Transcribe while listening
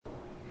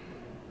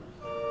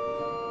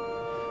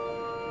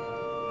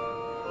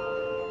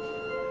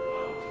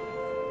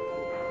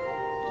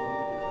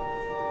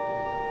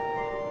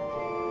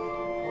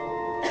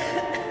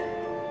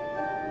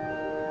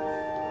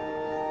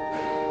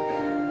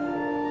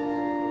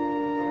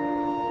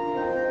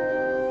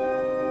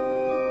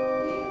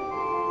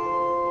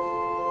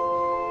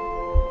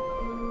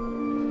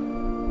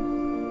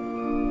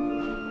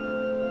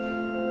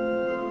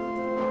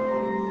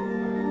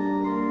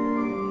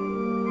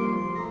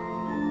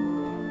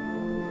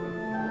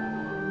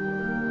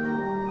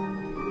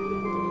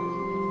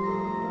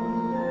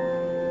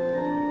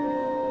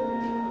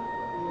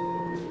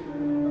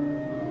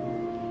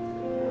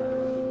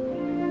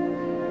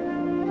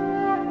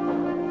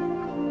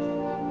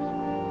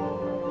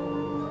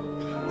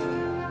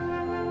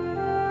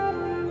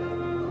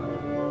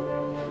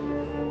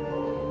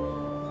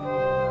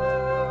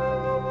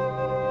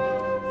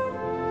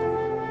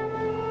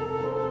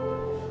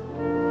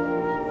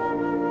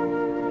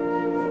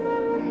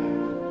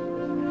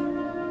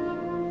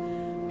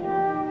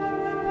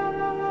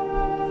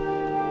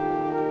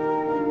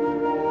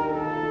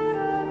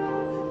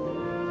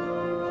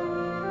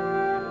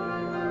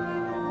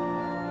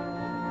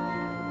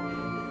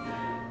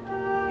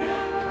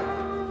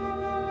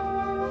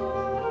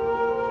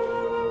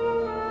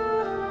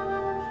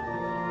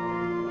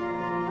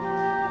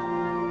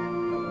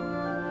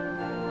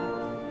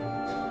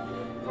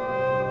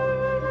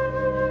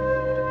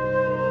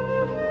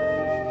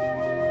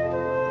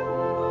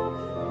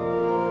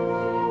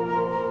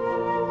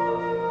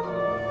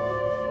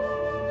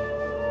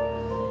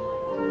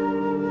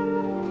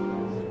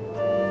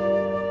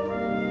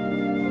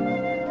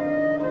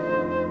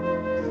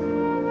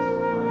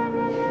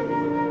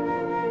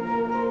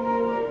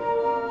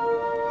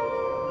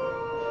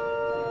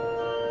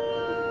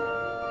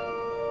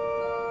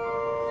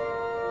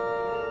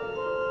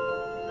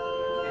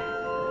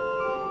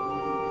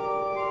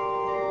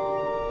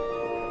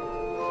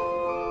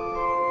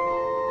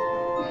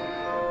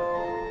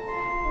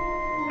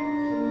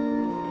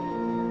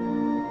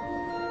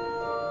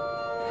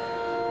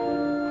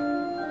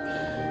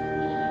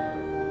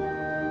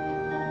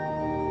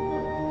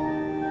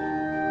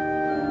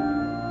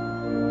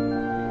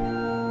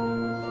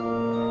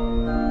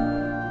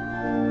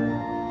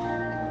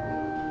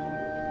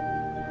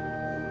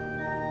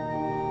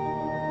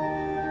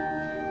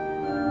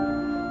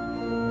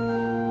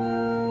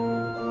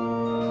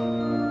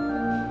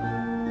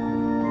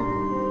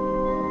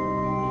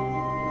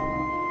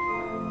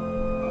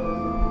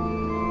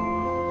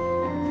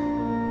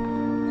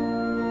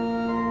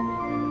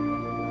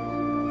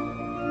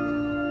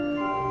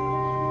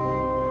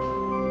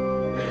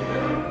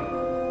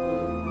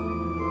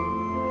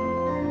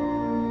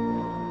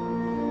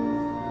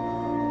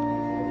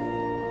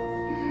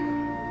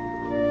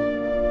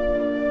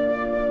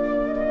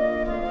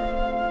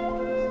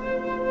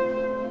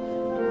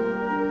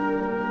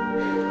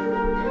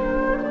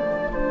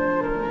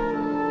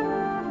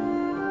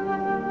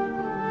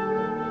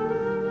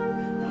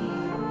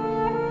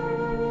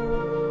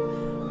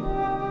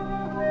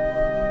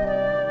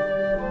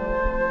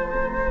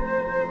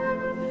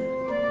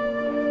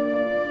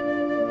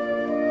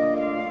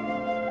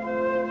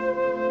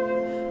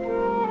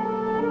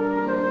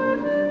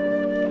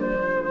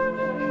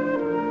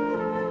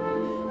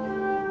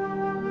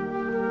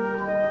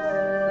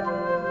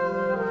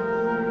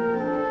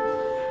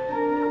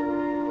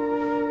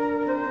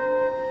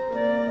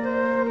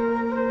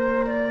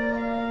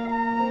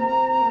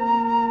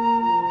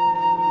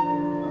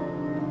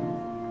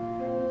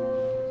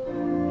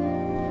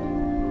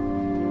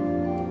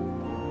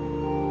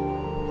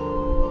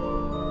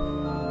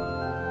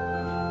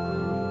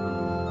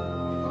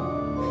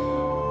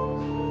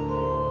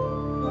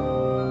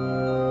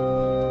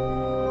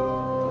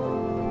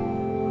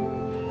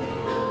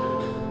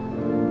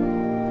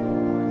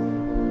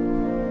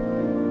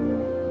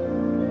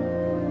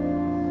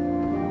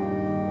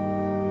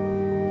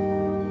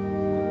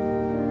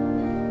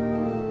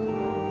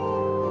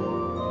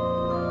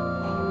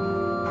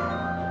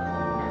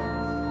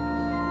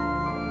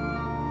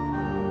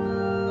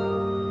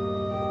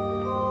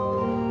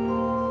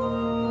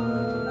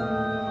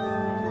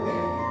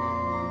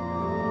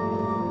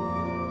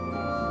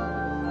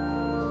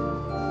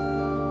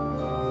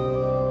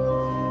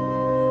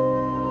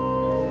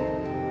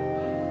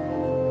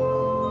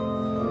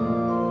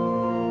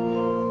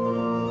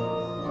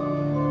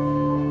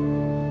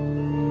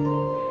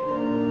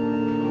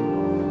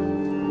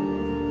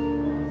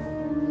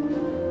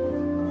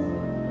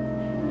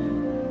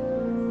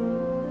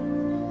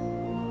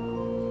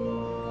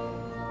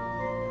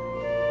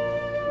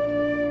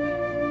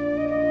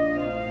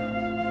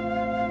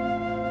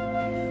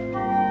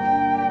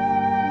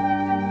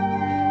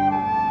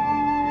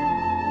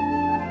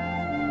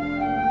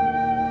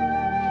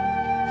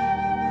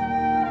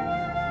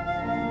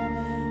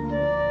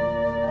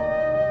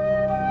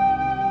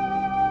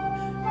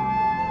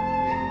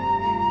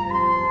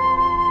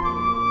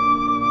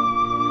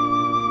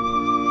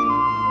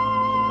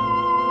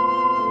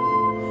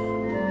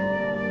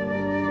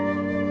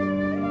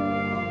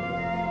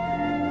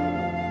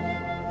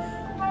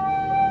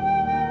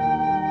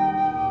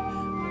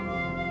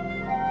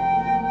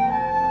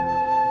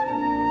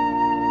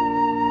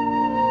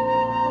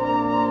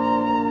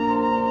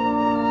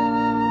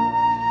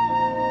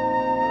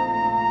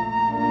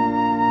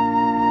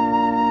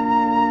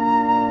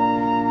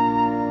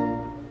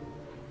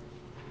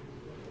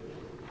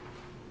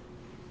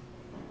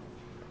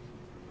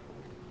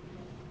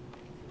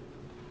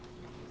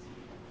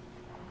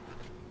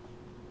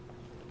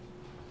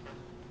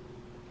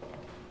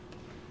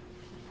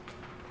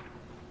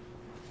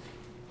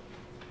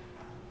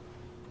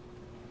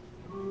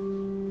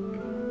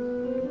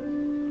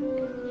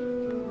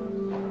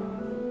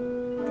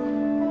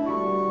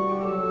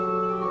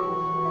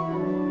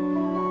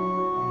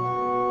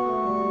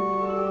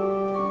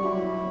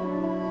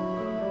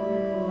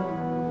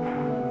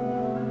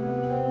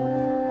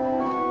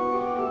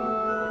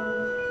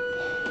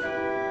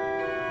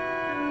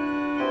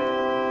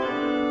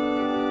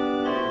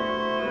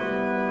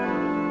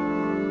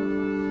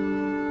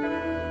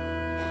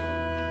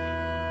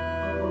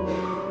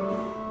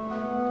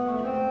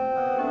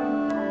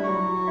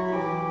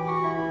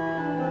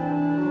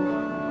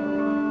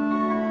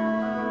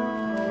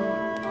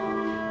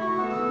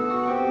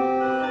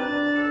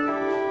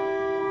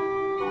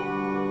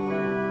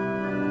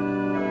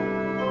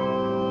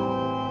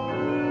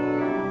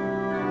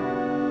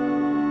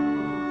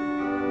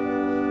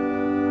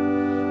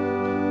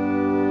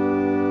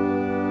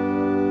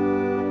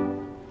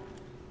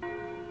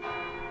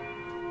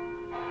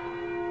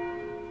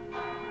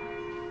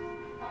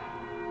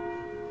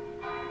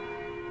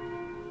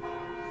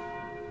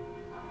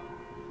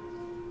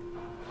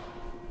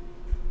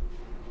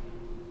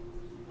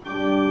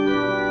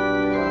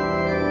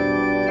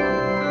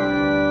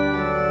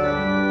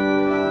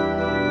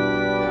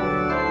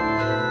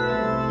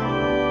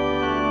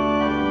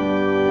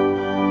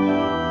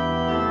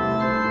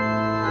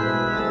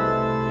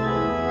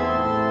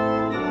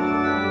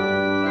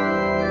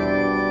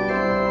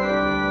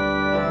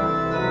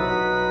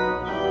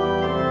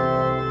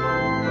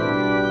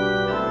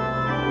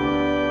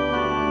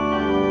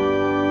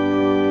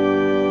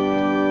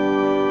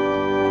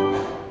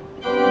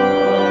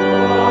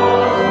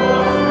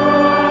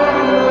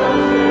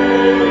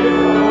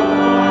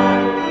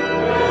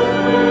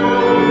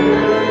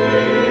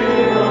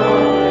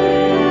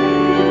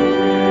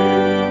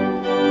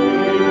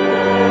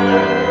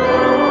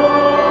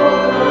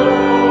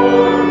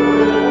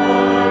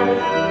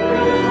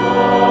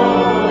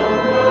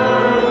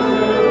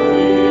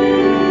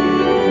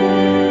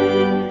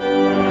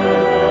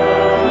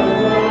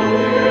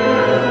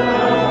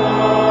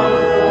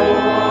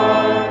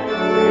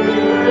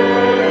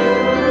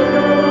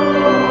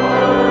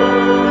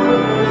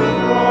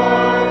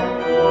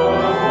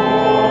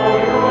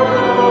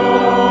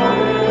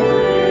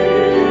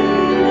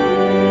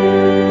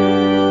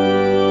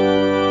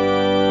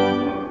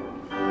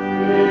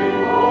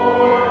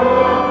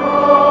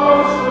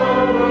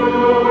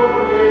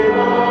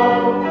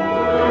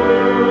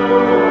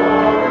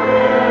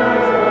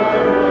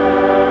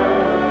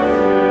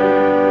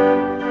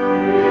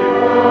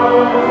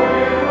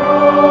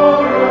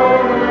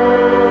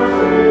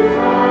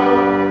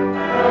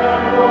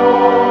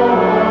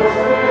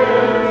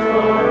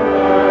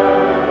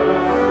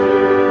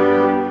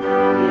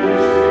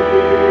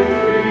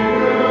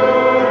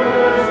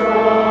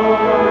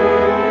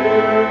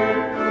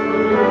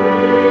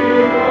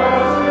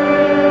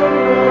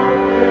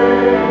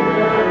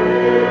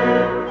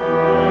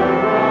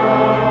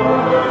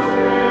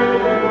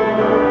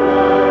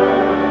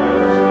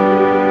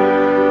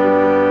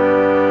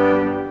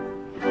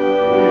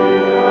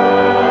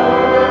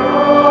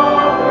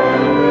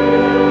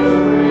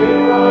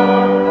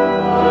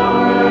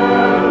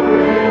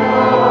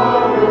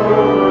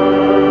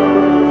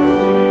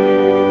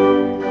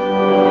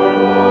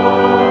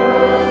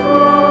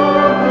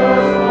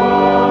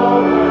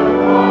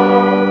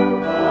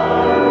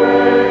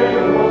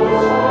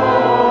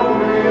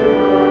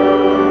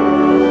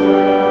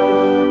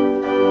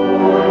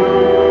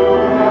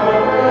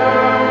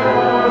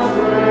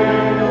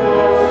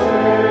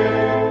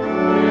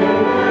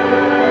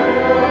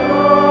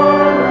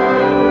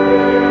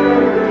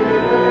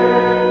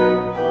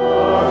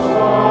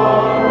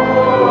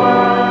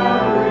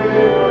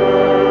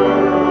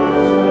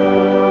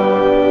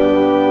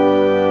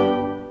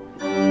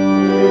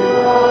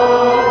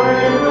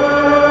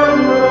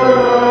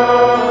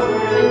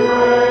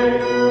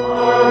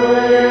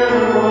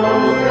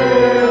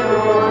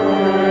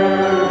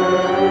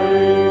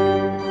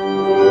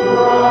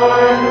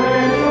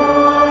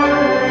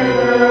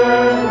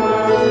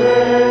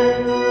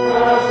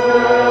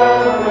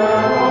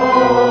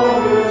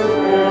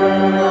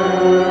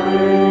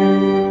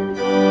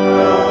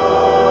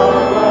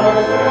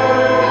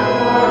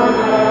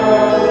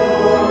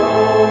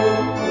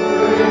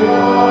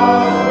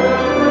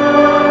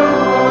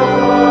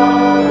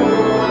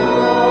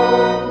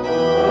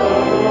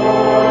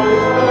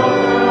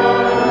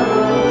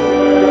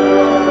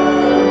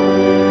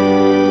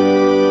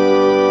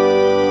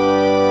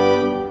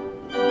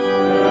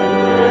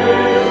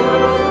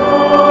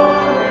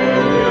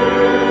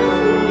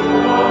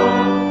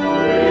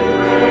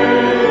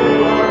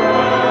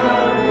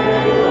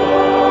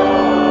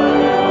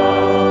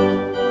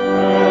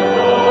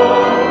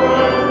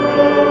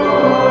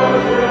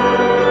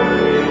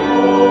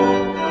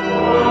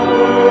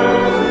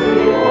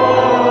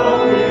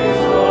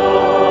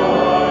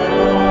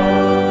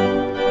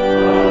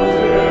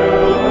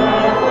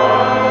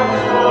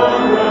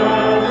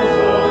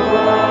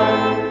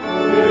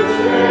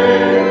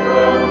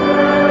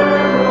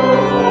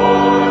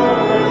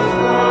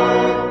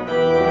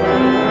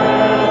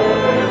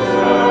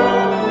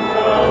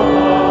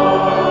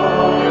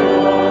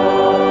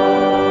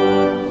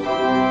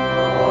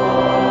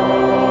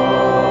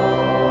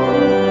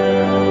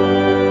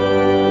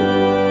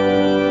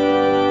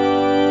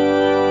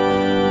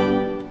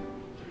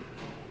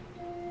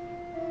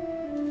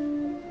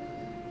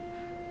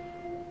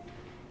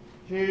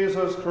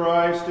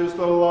is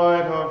the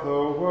light of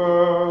the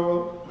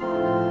world. The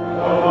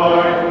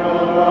light of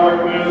the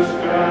darkness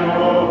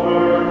can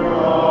overcome.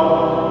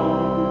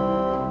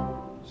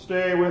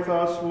 Stay with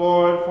us,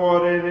 Lord,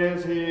 for it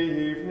is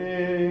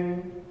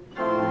evening,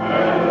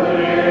 and the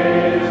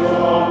day is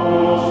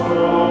almost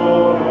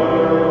over.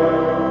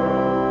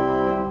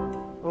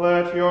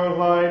 Let your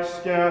light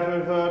scatter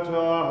the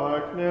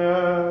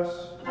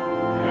darkness,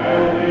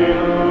 and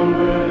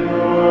illumine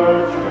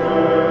your church.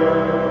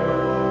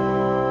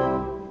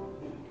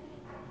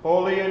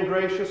 Holy and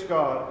gracious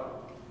God,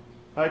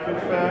 I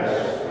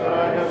confess that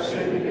I have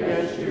sinned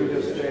against you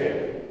this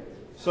day.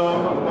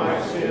 Some of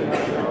my sin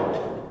I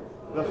know,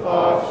 the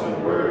thoughts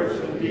and words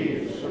and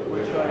deeds of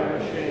which I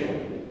am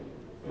ashamed,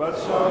 but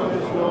some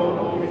is known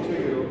only to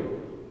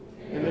you.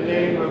 In the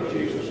name of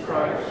Jesus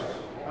Christ,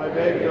 I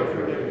beg your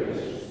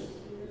forgiveness.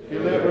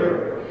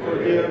 Deliver,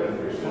 forgive, and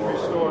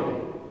restore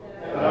me,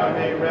 that I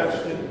may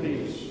rest in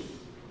peace.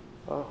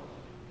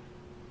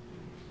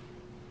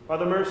 By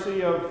the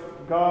mercy of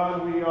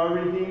God, we are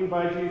redeemed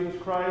by Jesus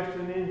Christ,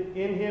 and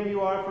in him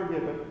you are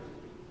forgiven.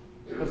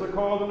 As a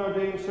called and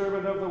ordained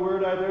servant of the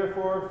word, I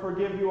therefore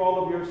forgive you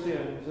all of your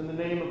sins, in the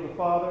name of the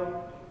Father,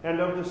 and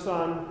of the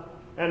Son,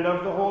 and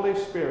of the Holy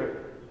Spirit.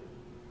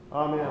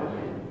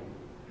 Amen.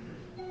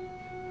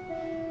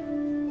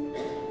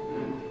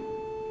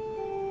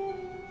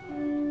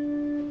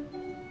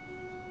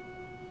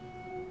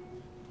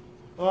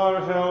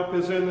 Our help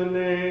is in the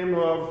name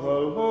of the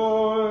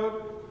Lord,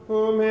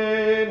 who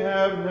made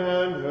heaven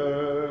and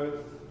earth.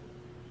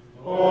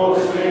 Oh,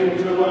 sing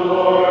to the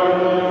Lord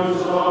a new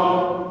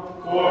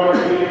song, for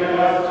he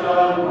hath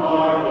done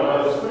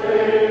marvelous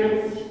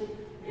things.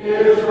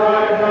 His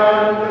right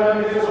hand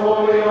and his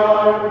holy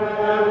arm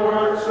have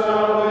worked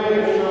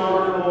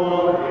salvation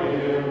for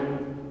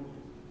him.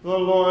 The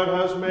Lord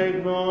has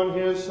made known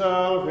his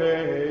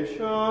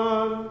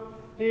salvation.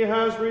 He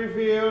has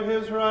revealed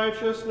his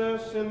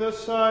righteousness in the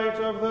sight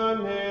of the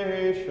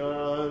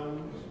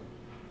nations.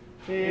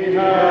 He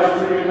has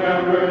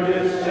remembered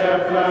his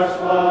steadfast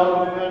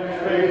love and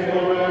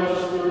faithfulness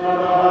to the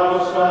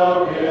house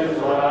of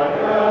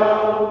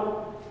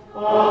Israel.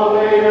 All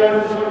the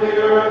ends of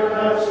the earth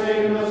have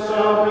seen the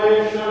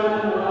salvation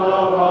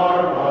of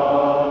our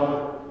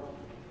God.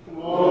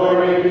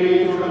 Glory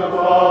be to the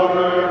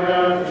Father,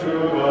 and to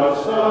the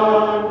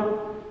Son,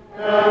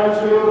 and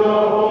to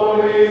the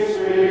Holy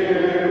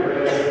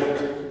Spirit,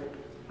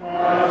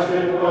 as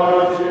it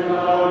was in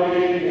the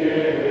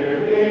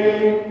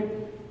beginning,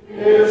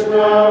 is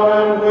now,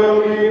 and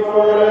will be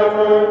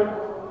forever.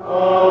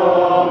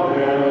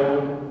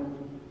 Amen.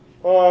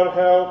 Our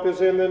help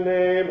is in the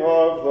name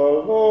of the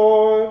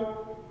Lord,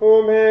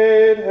 who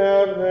made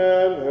heaven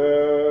and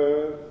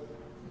earth.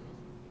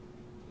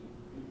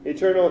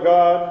 Eternal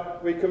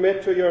God, we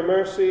commit to your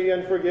mercy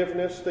and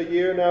forgiveness the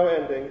year now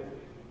ending,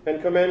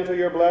 and commend to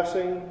your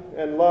blessing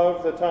and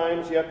love the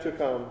times yet to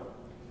come.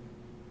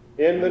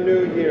 In the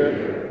new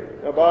year,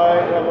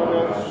 abide among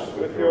us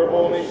with your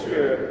Holy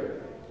Spirit,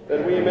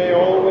 that we may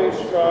always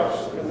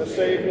trust in the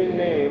saving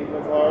name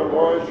of our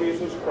Lord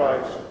Jesus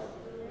Christ,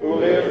 who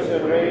lives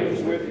and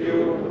reigns with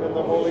you in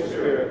the Holy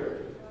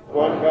Spirit,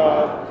 one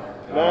God,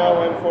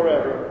 now and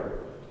forever.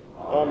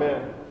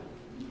 Amen.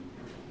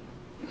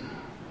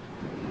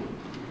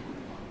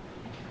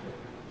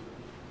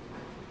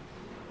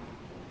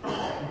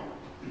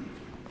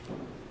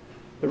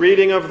 The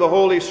reading of the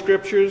Holy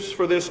Scriptures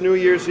for this New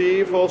Year's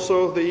Eve,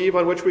 also the eve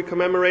on which we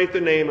commemorate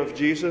the name of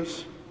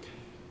Jesus.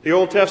 The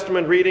Old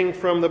Testament reading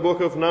from the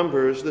book of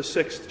Numbers, the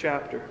 6th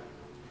chapter.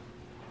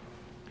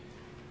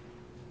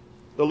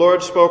 The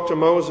Lord spoke to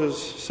Moses,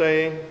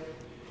 saying,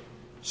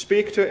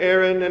 "Speak to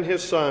Aaron and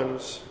his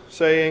sons,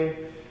 saying,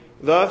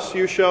 Thus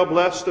you shall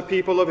bless the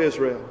people of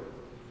Israel.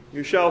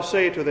 You shall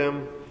say to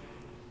them,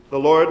 The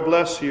Lord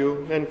bless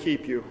you and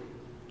keep you.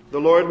 The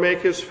Lord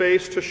make his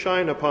face to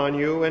shine upon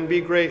you and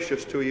be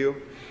gracious to you.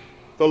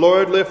 The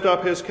Lord lift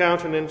up his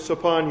countenance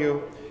upon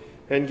you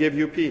and give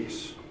you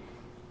peace.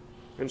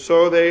 And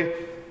so they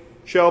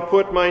shall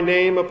put my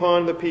name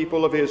upon the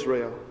people of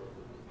Israel,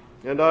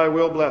 and I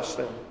will bless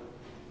them."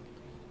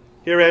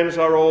 Here ends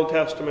our Old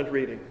Testament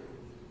reading.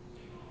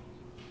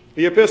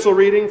 The epistle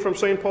reading from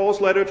St.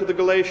 Paul's letter to the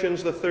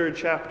Galatians, the 3rd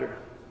chapter.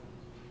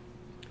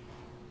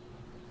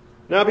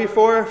 Now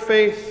before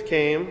faith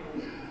came,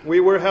 we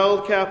were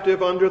held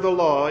captive under the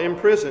law,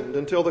 imprisoned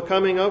until the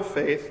coming of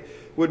faith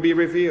would be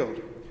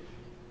revealed.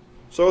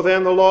 So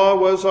then the law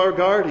was our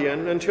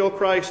guardian until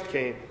Christ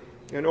came,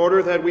 in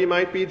order that we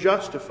might be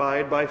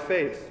justified by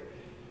faith.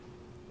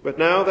 But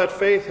now that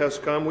faith has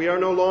come, we are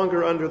no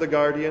longer under the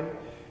guardian,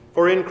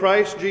 for in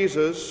Christ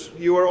Jesus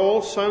you are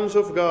all sons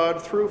of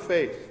God through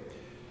faith.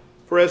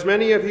 For as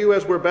many of you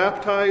as were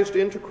baptized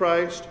into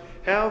Christ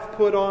have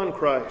put on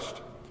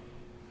Christ.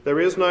 There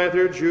is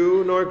neither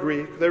Jew nor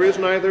Greek, there is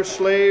neither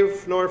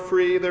slave nor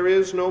free, there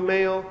is no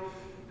male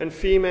and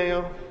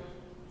female,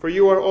 for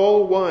you are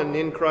all one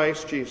in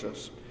Christ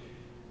Jesus.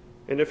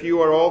 And if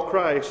you are all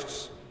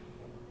Christ's,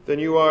 then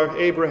you are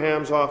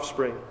Abraham's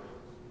offspring,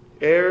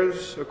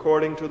 heirs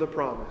according to the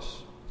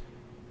promise.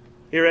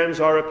 Here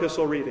ends our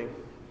epistle reading.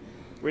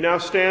 We now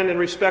stand in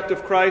respect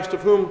of Christ,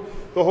 of whom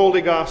the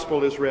Holy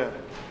Gospel is read.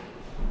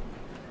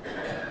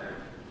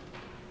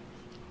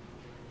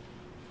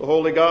 The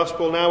Holy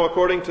Gospel now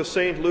according to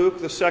St.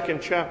 Luke, the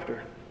 2nd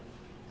chapter.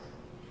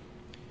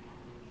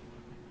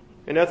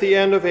 And at the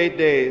end of 8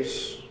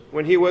 days,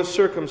 when he was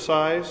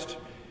circumcised,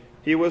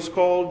 he was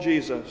called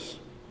Jesus,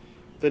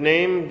 the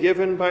name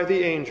given by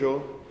the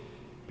angel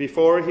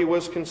before he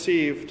was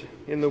conceived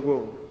in the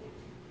womb.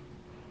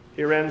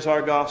 Here ends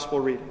our Gospel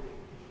reading.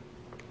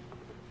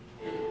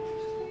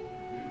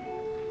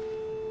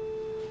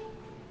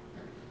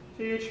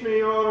 Teach me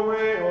your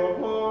way, O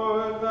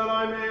Lord, that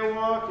I may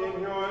walk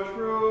in your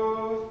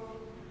truth.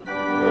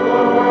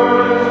 Your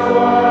word is a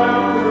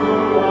lamp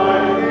to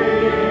my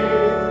feet,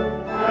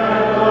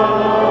 and a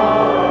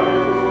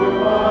light to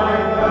my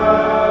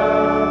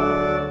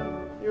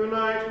path.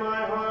 Unite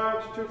my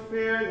heart to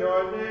fear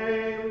your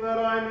name, that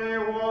I may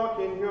walk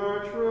in your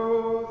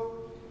truth.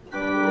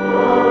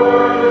 Your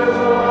word is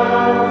a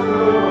lamp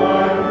to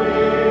my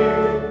feet,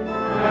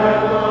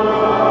 and a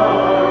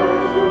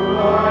light to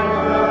my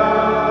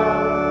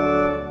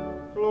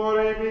path.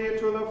 Glory be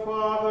to the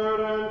Father,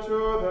 and to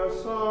the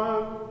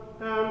Son,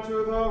 and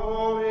to the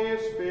Holy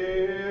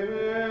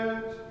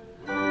Spirit.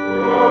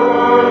 Your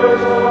word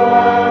is a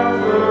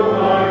lamp to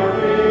my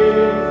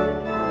feet,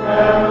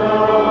 and a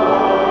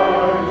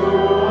light to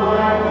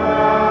my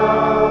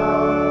path.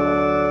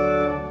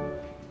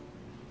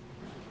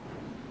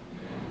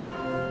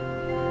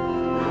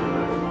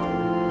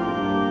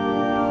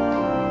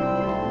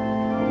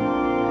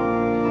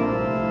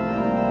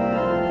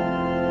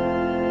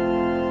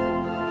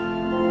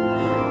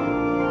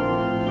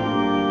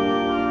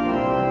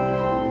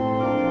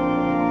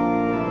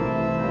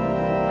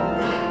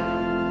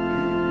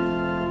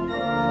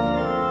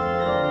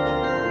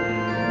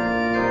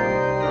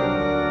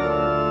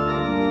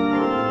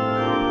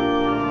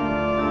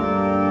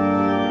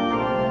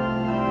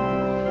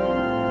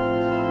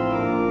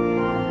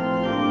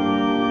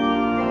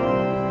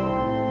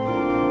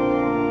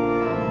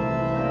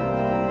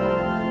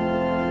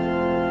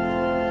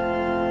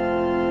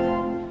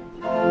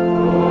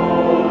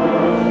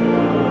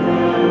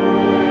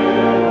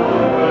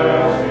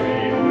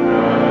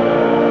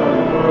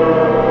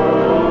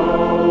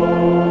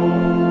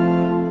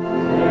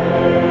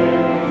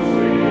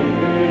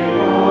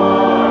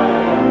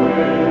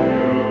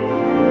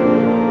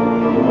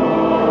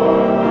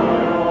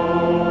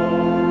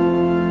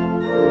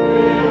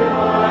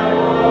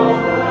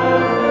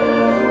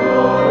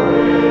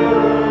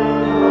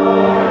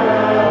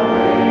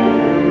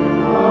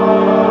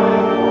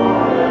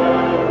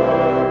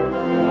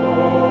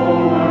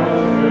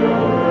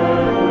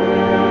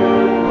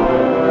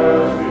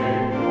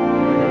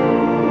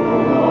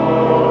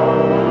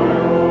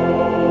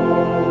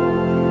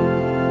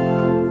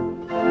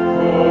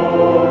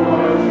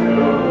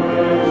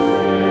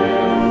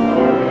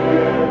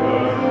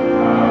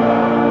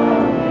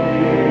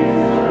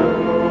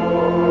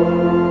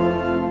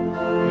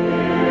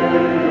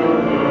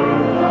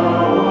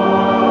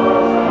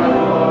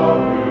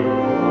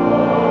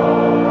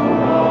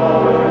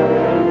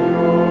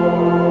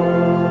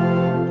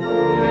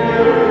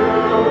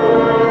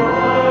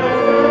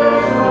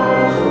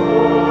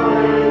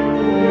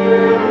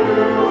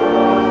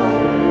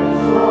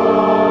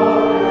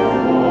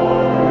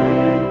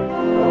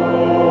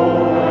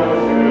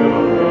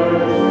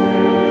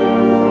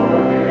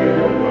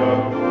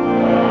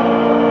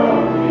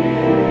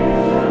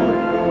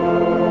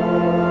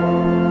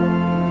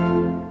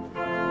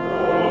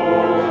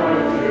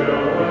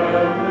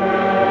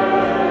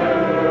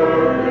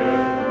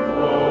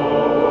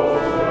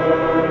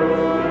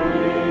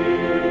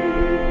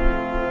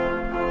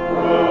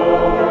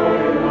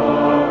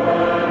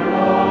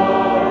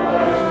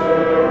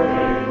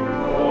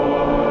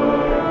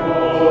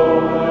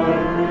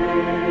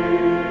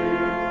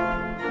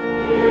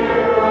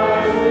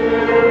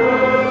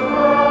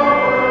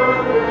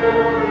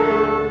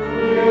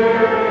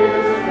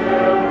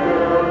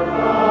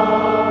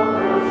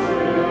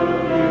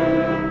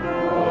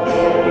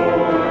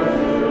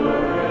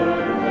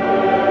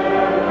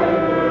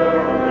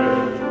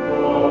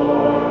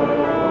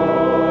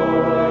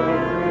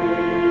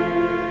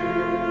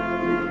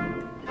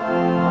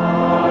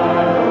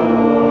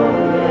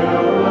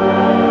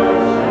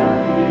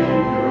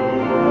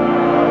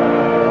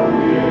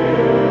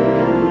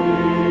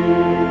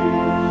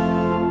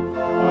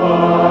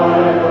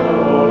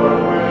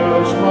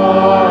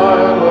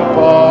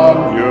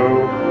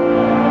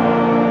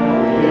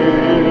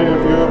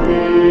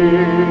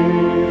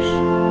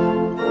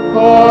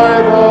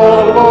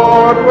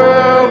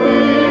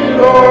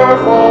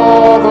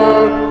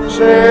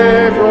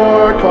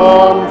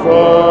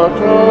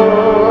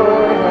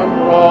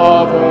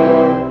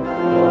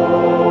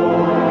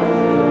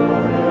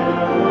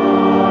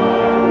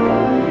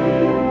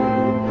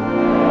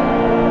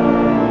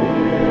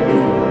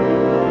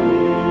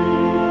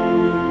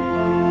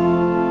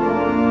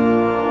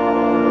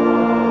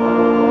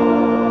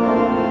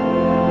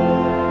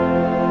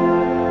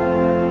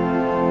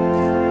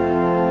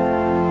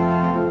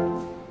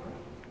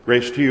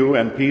 Grace to you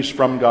and peace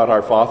from God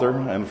our Father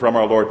and from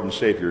our Lord and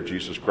Savior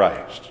Jesus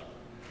Christ.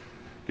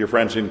 Dear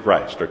friends in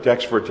Christ, our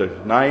text for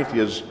tonight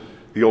is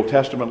the Old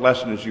Testament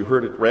lesson as you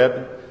heard it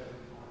read,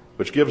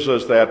 which gives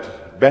us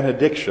that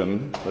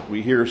benediction that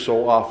we hear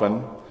so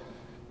often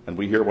and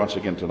we hear once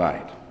again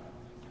tonight.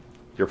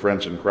 Dear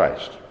friends in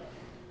Christ,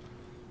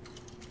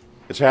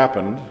 it's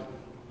happened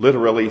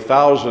literally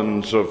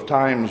thousands of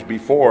times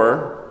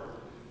before,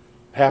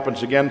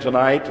 happens again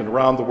tonight, and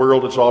around the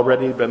world it's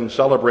already been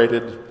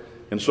celebrated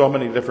in so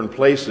many different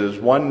places.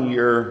 One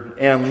year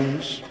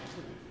ends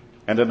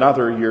and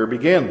another year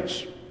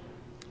begins.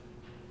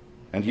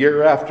 And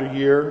year after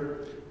year,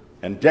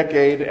 and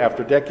decade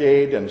after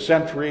decade, and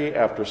century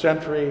after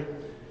century,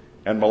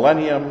 and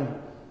millennium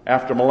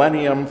after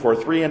millennium, for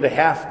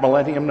 3.5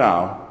 millennium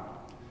now,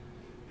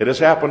 it has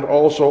happened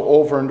also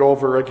over and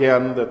over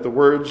again that the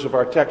words of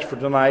our text for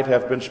tonight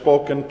have been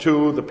spoken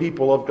to the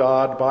people of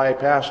God by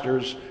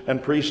pastors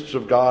and priests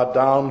of God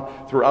down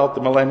throughout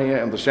the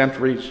millennia and the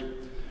centuries.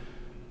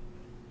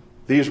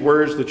 These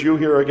words that you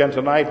hear again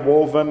tonight,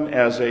 woven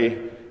as a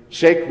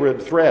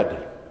sacred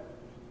thread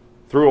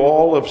through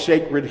all of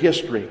sacred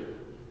history,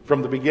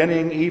 from the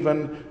beginning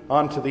even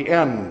unto the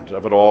end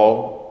of it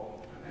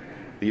all.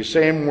 These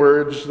same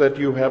words that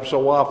you have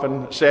so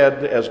often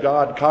said as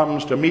God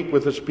comes to meet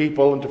with his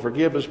people and to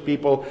forgive his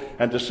people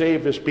and to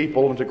save his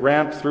people and to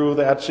grant through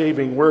that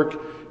saving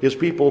work his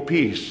people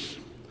peace.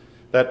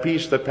 That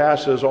peace that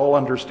passes all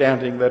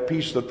understanding, that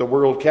peace that the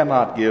world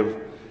cannot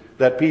give,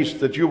 that peace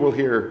that you will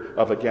hear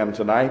of again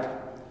tonight.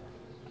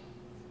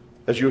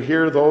 As you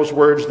hear those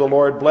words, the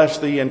Lord bless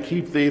thee and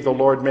keep thee, the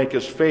Lord make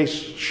his face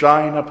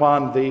shine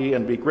upon thee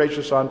and be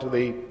gracious unto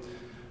thee,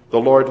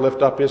 the Lord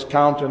lift up his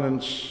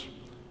countenance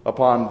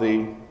upon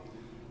thee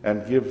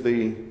and give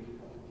thee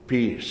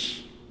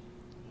peace.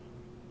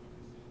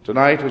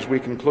 Tonight, as we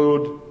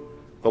conclude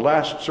the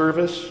last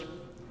service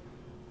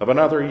of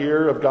another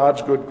year of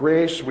God's good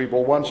grace, we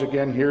will once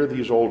again hear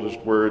these oldest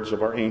words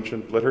of our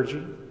ancient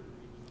liturgy.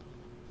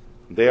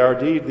 They are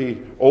indeed the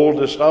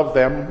oldest of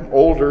them,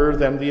 older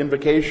than the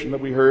invocation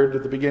that we heard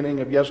at the beginning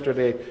of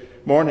yesterday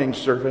morning's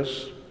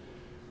service.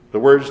 The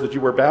words that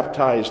you were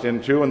baptized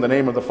into in the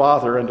name of the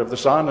Father and of the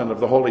Son and of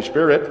the Holy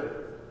Spirit.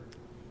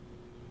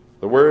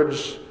 The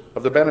words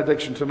of the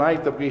benediction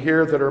tonight that we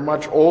hear that are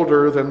much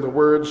older than the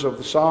words of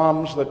the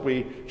Psalms that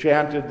we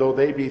chanted, though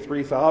they be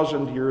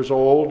 3,000 years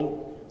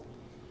old.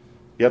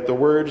 Yet the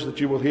words that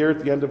you will hear at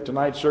the end of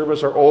tonight's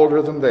service are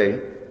older than they.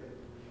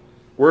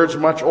 Words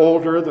much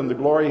older than the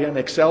Gloria in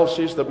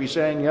Excelsis that we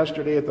sang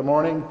yesterday at the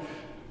morning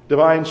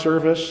divine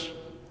service,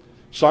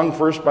 sung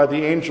first by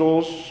the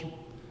angels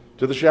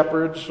to the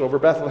shepherds over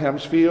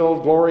Bethlehem's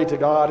field. Glory to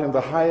God in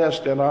the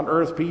highest, and on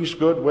earth peace,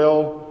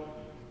 goodwill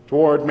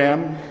toward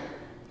men.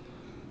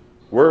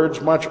 Words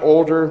much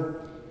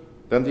older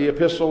than the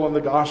epistle and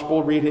the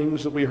gospel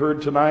readings that we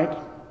heard tonight.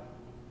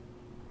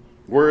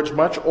 Words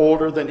much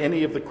older than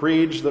any of the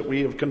creeds that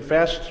we have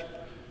confessed.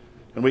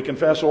 And we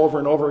confess over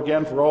and over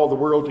again for all the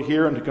world to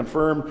hear and to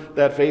confirm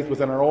that faith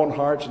within our own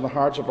hearts and the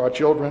hearts of our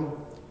children.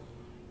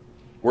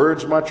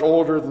 Words much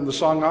older than the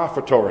song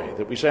offertory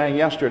that we sang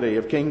yesterday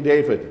of King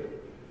David,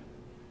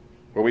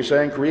 where we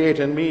sang, "Create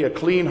in me a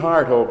clean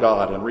heart, O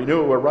God, and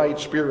renew a right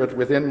spirit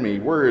within me."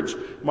 Words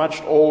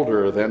much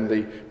older than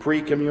the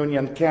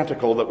pre-communion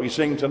canticle that we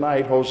sing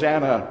tonight,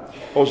 "Hosanna,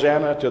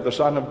 Hosanna to the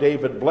Son of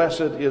David.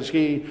 Blessed is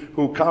he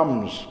who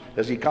comes,"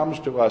 as he comes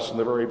to us in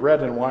the very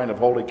bread and wine of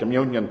Holy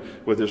Communion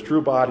with his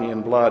true body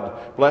and blood.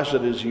 "Blessed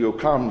is he who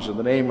comes in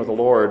the name of the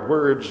Lord."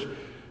 Words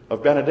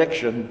of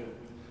benediction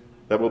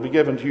that will be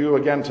given to you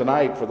again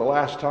tonight for the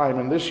last time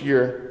in this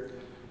year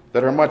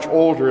that are much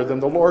older than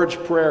the Lord's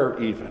Prayer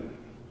even,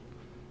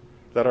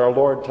 that our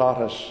Lord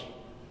taught us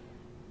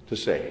to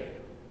say.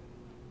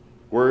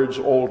 Words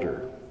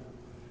older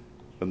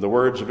than the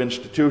words of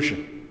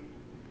institution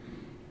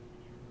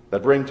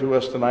that bring to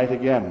us tonight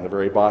again the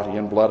very body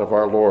and blood of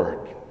our Lord.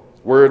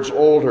 Words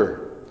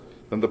older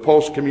than the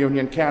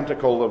post-communion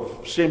canticle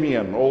of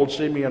Simeon, old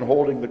Simeon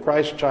holding the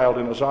Christ child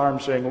in his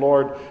arms, saying,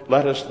 "Lord,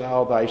 lettest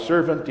thou thy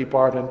servant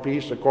depart in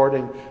peace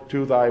according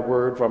to thy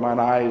word, for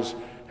mine eyes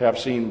have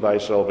seen thy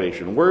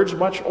salvation." Words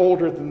much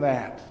older than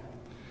that.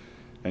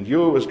 And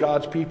you, as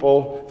God's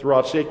people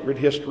throughout sacred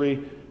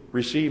history,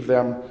 receive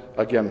them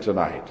again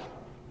tonight.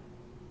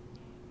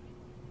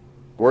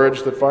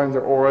 Words that find their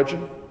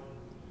origin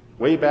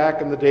way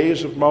back in the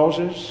days of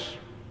Moses.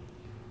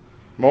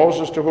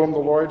 Moses, to whom the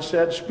Lord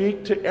said,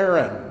 "Speak to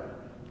Aaron."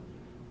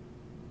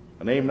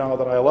 A name now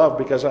that I love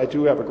because I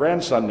too have a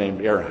grandson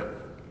named Aaron.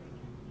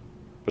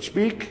 "But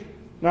speak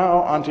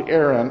now unto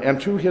Aaron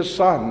and to his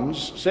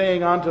sons,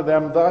 saying unto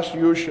them, Thus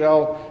you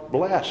shall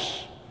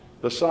bless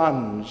the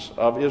sons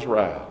of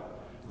Israel."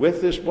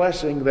 With this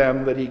blessing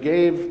then that he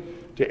gave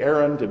to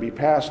Aaron to be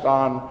passed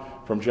on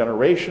from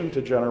generation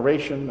to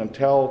generation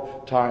until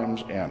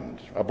time's end.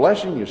 A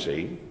blessing, you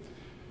see,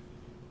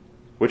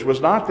 which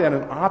was not then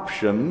an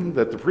option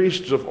that the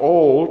priests of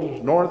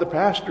old nor the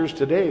pastors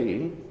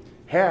today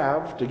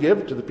have to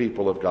give to the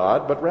people of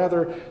God, but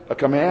rather a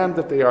command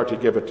that they are to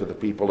give it to the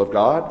people of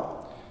God.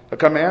 a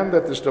command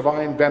that this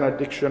divine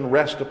benediction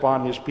rest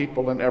upon his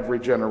people in every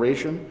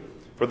generation.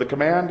 For the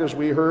command, as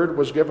we heard,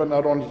 was given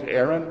not only to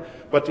Aaron,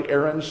 but to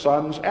Aaron's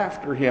sons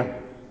after him.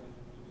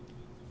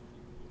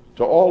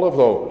 To all of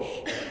those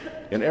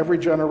in every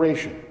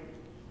generation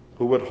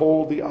who would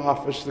hold the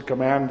office, the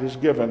command is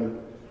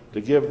given to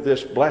give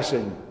this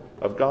blessing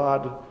of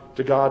God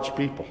to God's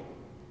people.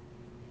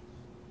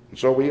 And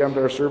so we end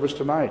our service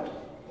tonight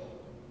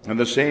in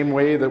the same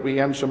way that we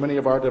end so many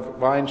of our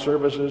divine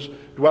services,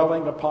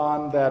 dwelling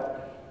upon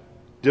that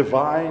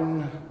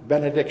divine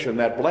benediction,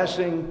 that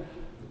blessing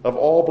of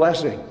all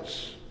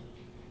blessings,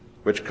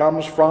 which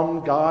comes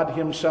from God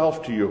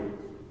himself to you.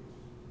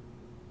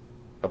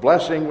 A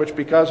blessing which,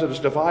 because it is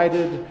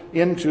divided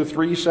into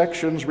 3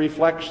 sections,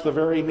 reflects the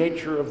very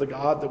nature of the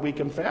God that we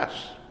confess.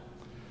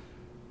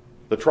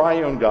 The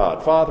triune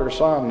God, Father,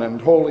 Son, and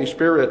Holy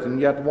Spirit,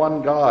 and yet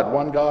one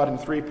God in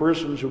 3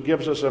 persons who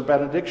gives us a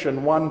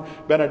benediction, one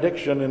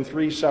benediction in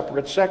 3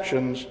 separate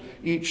sections,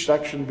 each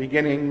section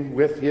beginning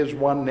with his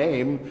one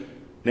name,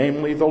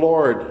 namely the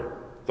Lord.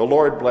 The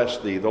Lord bless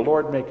thee, the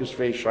Lord make his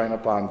face shine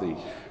upon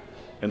thee,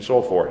 and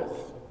so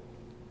forth.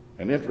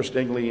 And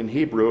interestingly, in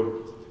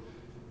Hebrew,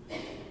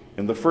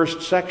 in the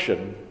first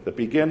section that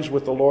begins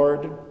with the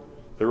Lord,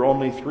 there are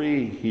only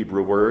 3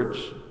 Hebrew words.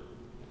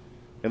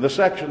 In the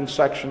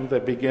section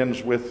that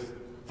begins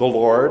with the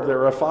Lord,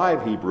 there are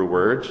 5 Hebrew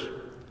words.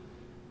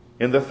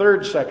 In the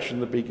third section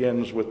that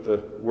begins with the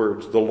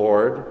words the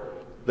Lord,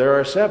 there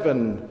are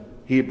 7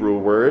 Hebrew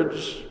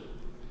words.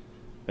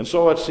 And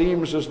so it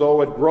seems as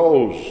though it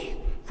grows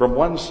from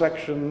one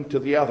section to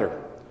the other,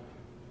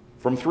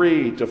 from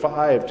 3 to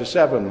 5 to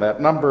 7,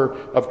 that number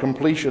of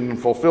completion and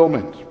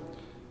fulfillment.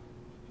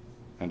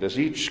 And as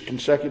each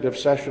consecutive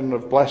session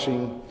of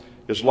blessing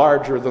is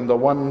larger than the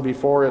one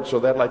before it, so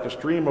that like a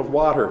stream of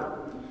water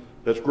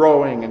that's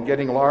growing and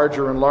getting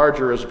larger and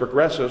larger as it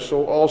progresses,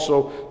 so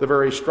also the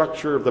very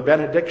structure of the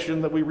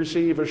benediction that we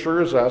receive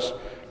assures us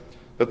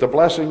that the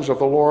blessings of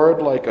the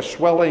Lord, like a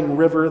swelling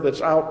river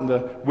that's out in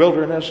the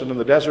wilderness and in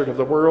the desert of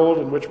the world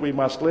in which we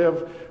must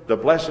live, the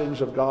blessings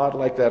of God,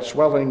 like that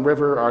swelling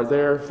river, are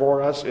there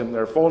for us in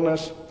their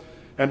fullness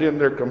and in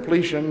their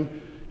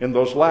completion, in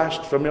those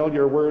last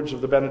familiar words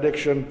of the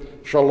benediction,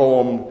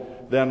 shalom,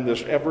 then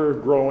this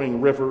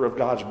ever-growing river of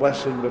God's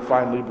blessing that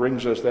finally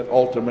brings us that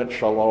ultimate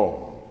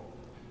shalom,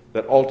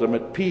 that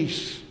ultimate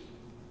peace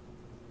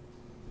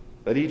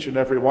that each and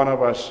every one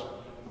of us,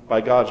 by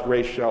God's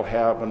grace, shall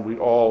have, and we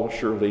all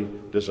surely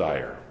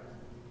desire.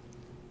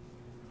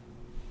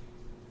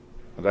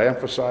 And I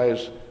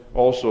emphasize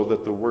also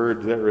that the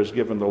word there is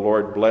given, the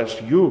Lord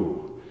bless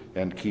you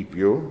and keep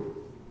you,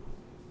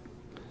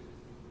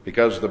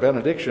 because the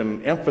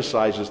benediction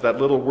emphasizes that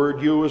little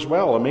word you as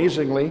well.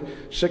 Amazingly,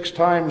 6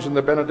 times in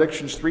the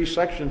benediction's 3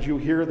 sections you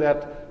hear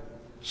that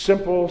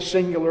simple,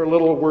 singular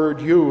little word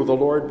you. The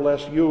Lord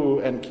bless you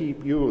and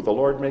keep you. The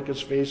Lord make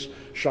his face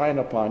shine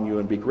upon you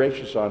and be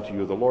gracious unto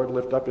you. The Lord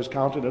lift up his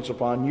countenance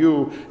upon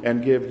you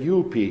and give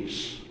you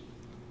peace.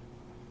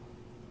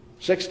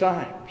 6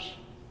 times.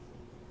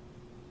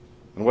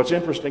 And what's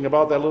interesting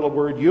about that little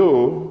word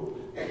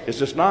you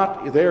is it's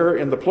not there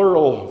in the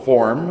plural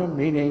form,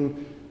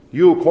 meaning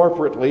you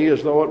corporately,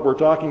 as though it were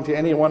talking to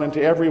anyone and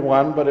to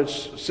everyone, but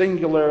it's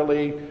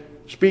singularly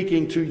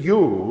speaking to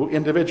you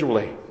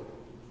individually.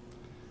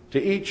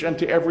 To each and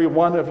to every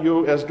one of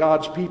you as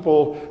God's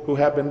people who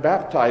have been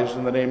baptized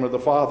in the name of the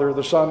Father,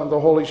 the Son, and the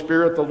Holy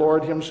Spirit, the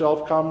Lord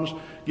himself comes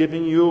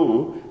giving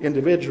you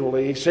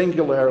individually,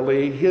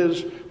 singularly,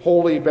 his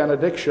holy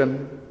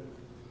benediction,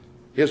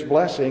 his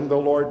blessing. The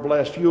Lord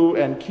bless you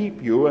and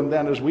keep you. And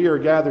then as we are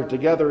gathered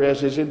together as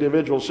his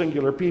individual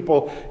singular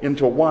people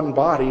into one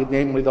body,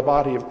 namely the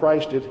body of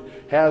Christ, it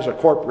has a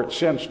corporate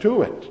sense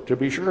to it, to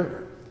be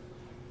sure,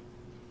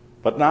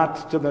 but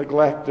not to the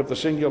neglect of the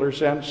singular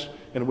sense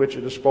in which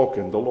it is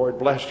spoken. The Lord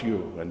bless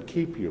you and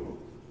keep you.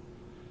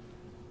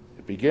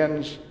 It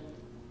begins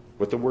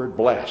with the word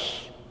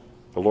bless.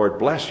 The Lord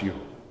bless you.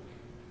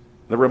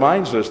 That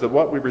reminds us that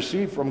what we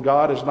receive from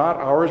God is not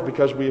ours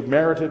because we have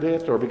merited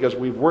it or because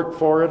we've worked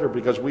for it or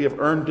because we have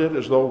earned it,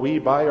 as though we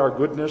by our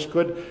goodness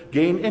could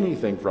gain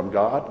anything from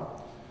God.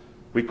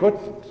 We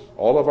couldn't.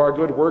 All of our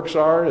good works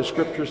are, as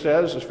Scripture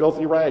says, as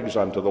filthy rags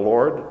unto the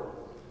Lord.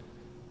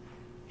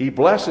 He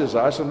blesses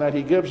us in that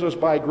he gives us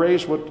by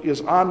grace what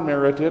is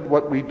unmerited,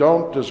 what we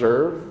don't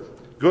deserve,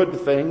 good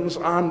things,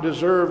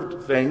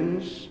 undeserved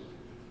things.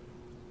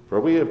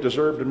 For we have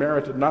deserved and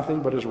merited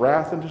nothing but his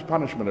wrath and his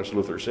punishment, as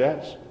Luther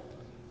says.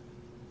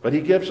 But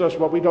he gives us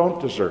what we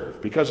don't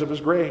deserve because of his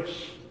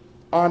grace,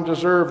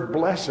 undeserved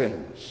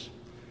blessings.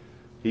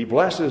 He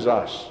blesses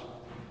us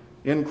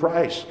in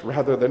Christ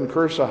rather than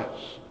curse us.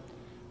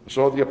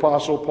 So the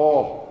Apostle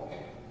Paul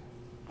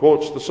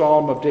quotes the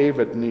Psalm of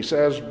David, and he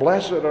says,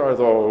 blessed are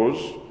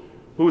those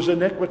whose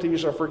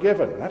iniquities are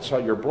forgiven. That's how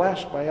you're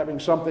blessed, by having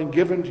something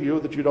given to you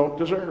that you don't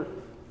deserve.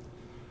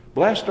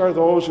 Blessed are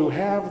those who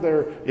have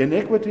their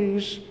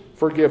iniquities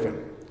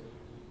forgiven,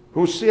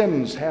 whose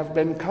sins have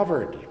been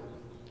covered.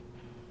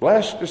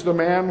 Blessed is the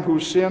man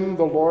whose sin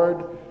the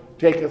Lord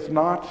taketh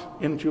not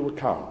into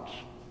account.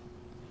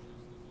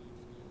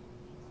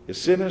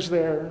 His sin is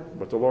there,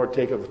 but the Lord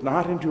taketh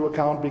not into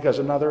account because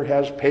another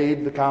has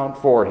paid the count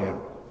for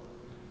him.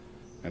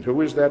 And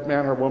who is that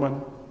man or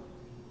woman?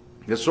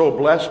 Is so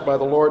blessed by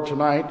the Lord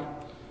tonight,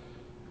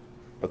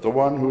 but the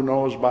one who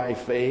knows by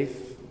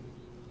faith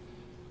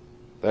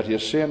that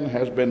his sin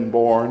has been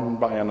borne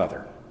by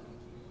another.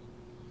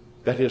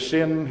 That his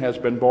sin has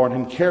been borne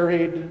and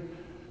carried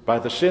by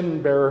the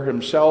sin bearer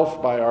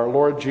himself, by our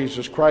Lord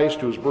Jesus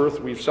Christ, whose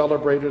birth we've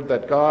celebrated,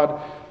 that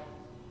God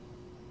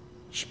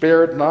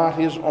spared not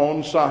his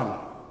own Son,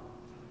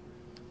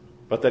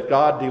 but that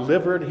God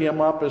delivered him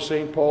up, as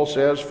St. Paul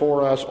says,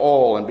 for us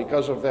all. And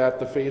because of that,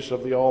 the face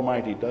of the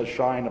Almighty does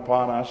shine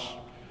upon us.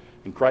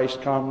 And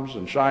Christ comes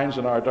and shines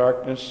in our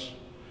darkness.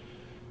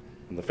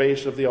 And the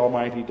face of the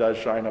Almighty does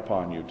shine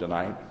upon you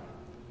tonight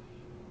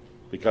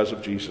because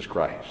of Jesus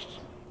Christ.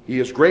 He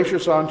is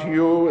gracious unto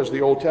you, as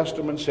the Old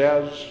Testament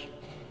says.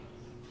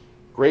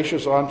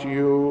 Gracious unto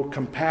you,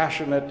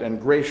 compassionate and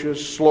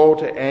gracious, slow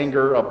to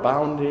anger,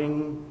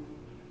 abounding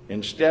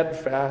in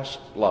steadfast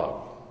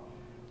love.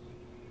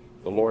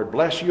 The Lord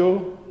bless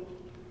you,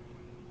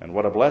 and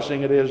what a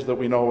blessing it is that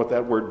we know what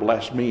that word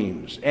bless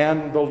means.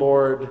 And the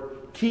Lord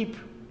keep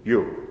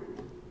you.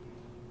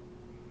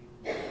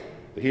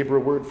 The Hebrew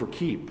word for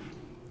keep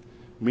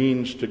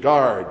means to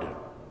guard,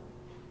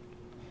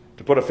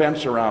 to put a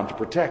fence around, to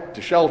protect,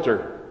 to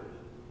shelter,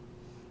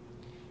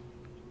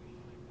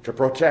 to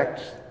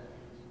protect.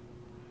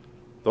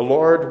 The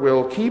Lord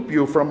will keep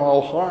you from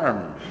all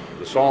harm.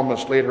 The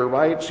psalmist later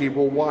writes, He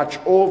will watch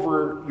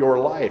over your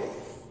life.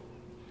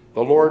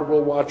 The Lord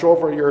will watch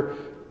over your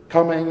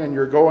coming and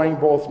your going,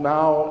 both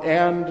now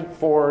and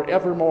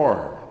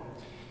forevermore.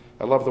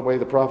 I love the way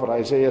the prophet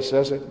Isaiah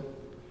says it.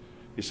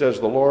 He says,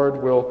 the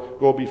Lord will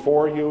go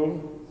before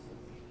you,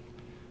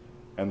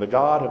 and the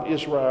God of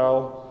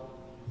Israel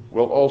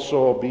will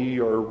also be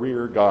your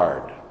rear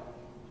guard.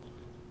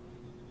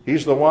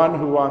 He's the one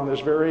who, on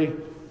this very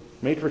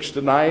matrix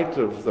tonight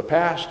of the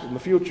past and the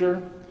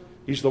future,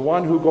 he's the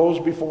one who goes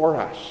before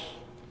us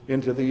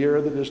into the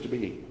year that is to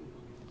be.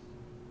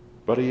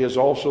 But he is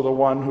also the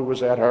one who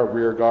was at our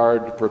rear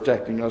guard,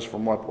 protecting us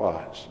from what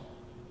was.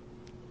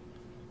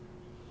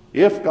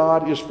 If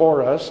God is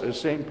for us,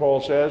 as St. Paul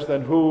says,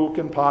 then who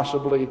can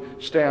possibly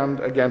stand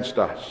against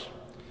us?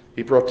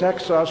 He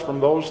protects us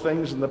from those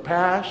things in the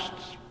past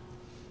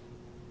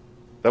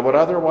that would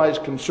otherwise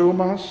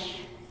consume us,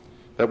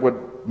 that would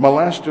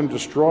molest and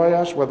destroy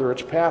us, whether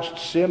it's past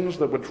sins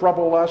that would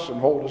trouble us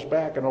and hold us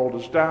back and hold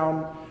us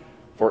down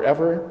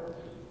forever,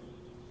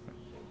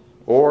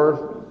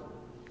 or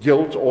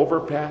guilt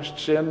over past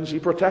sins. He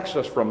protects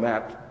us from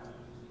that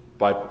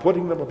by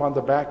putting them upon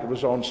the back of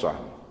his own Son.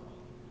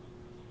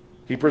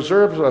 He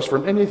preserves us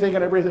from anything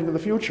and everything in the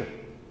future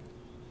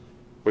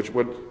which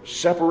would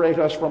separate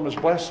us from his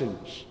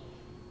blessings,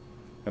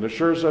 and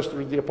assures us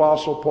through the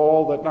Apostle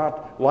Paul that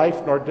not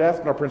life, nor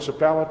death, nor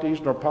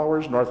principalities, nor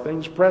powers, nor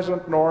things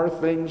present, nor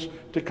things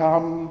to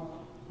come,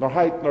 nor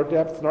height, nor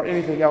depth, nor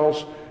anything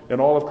else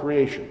in all of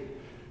creation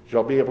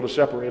shall be able to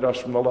separate us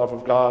from the love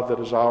of God that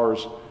is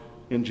ours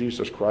in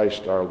Jesus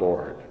Christ our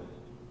Lord.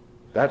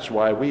 That's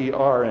why we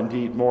are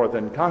indeed more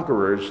than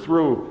conquerors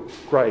through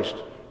Christ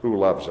who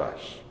loves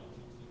us.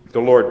 The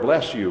Lord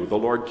bless you, the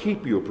Lord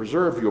keep you,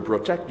 preserve you,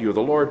 protect you.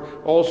 The Lord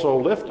also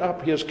lift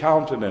up his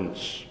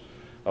countenance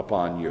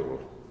upon you.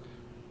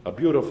 A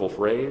beautiful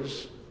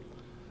phrase.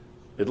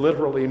 It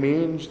literally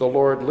means the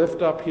Lord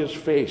lift up his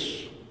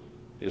face,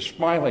 his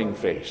smiling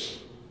face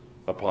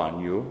upon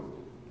you.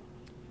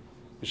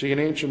 You see, in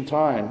ancient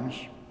times,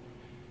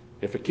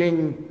 if a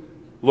king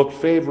looked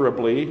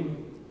favorably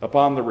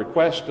upon the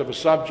request of a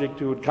subject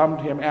who had come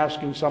to him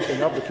asking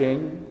something of the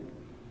king,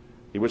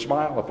 he would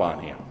smile upon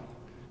him,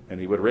 and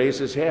he would raise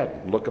his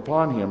head and look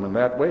upon him in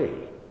that way.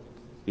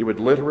 He would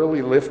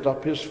literally lift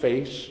up his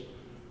face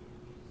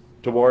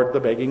toward the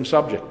begging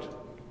subject.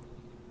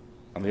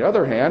 On the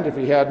other hand, if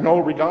he had no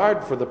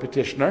regard for the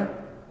petitioner,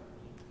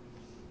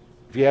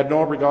 if he had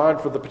no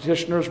regard for the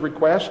petitioner's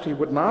request, he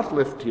would not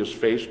lift his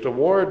face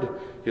toward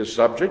his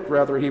subject.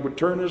 Rather, he would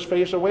turn his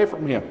face away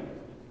from him.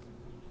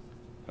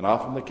 And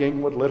often the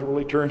king would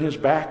literally turn his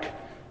back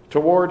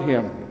toward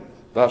him.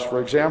 Thus,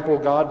 for example,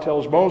 God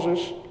tells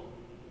Moses,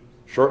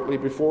 shortly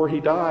before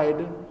he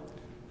died,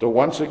 to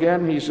once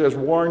again, he says,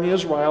 warn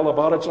Israel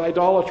about its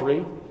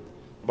idolatry,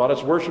 about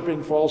its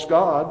worshiping false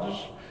gods,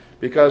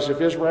 because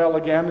if Israel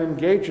again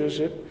engages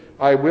it,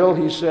 I will,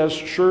 he says,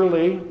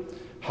 surely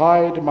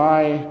hide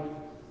my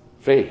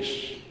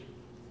face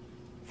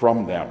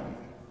from them,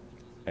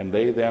 and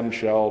they then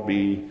shall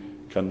be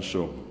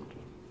consumed.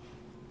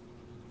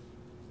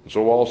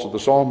 So also the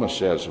psalmist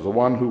says of the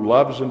one who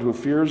loves and who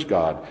fears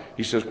God,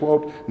 he says,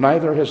 quote,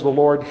 neither has the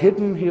Lord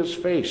hidden his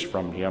face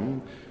from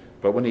him,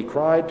 but when he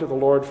cried to the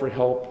Lord for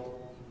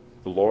help,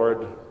 the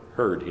Lord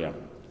heard him.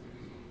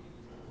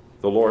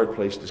 The Lord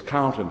placed his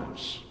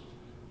countenance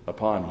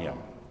upon him.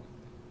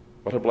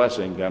 What a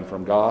blessing then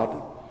from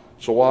God,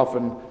 So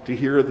often to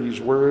hear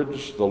these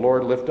words, the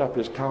Lord lift up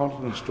his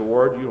countenance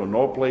toward you. In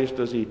no place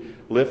does he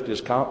lift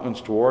his countenance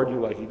toward you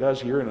like he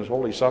does here in his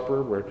Holy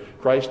Supper, where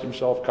Christ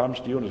himself comes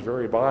to you in his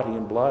very body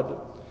and blood,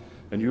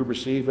 and you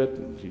receive it,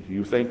 and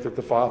you think that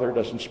the Father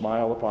doesn't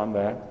smile upon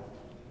that.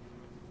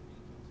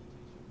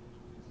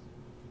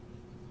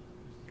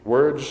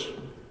 Words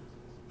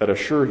that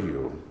assure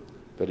you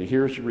that he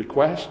hears your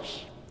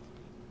requests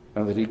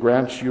and that he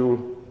grants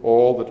you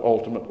all that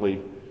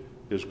ultimately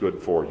is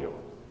good for you.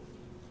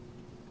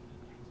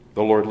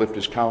 The Lord lift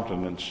his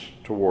countenance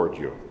toward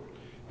you,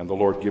 and the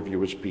Lord give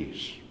you his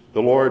peace.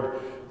 The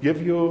Lord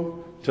give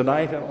you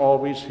tonight and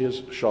always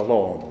his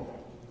shalom,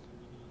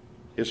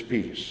 his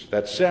peace,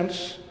 that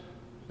sense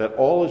that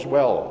all is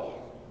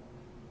well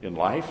in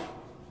life,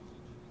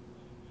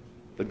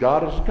 that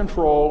God is in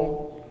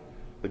control,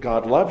 that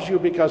God loves you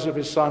because of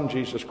his Son,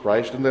 Jesus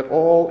Christ, and that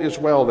all is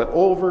well, that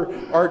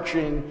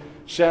overarching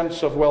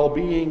sense of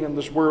well-being in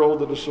this world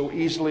that is so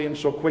easily and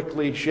so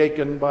quickly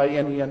shaken by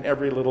any and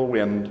every little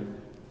wind.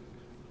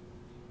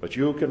 But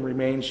you can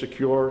remain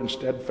secure and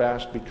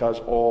steadfast because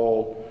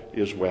all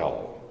is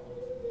well.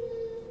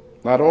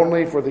 Not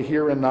only for the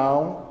here and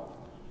now,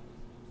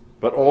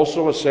 but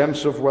also a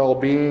sense of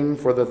well-being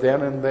for the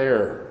then and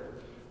there,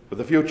 for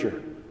the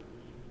future.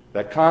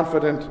 That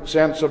confident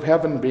sense of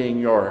heaven being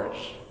yours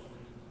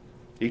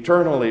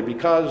eternally,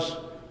 because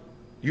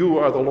you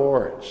are the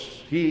Lord's.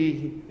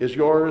 He is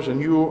yours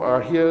and you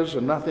are his,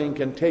 and nothing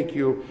can take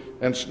you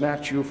and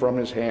snatch you from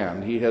his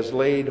hand. He has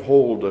laid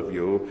hold of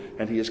you,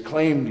 and he has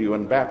claimed you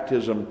in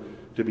baptism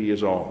to be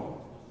his own.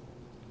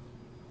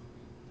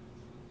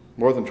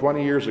 More than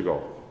 20 years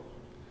ago,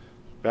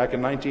 back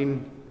in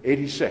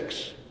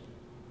 1986,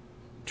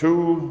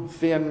 2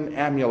 thin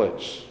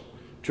amulets,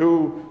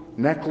 2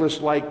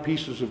 necklace-like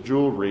pieces of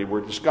jewelry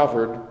were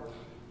discovered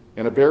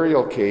in a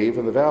burial cave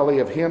in the valley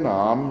of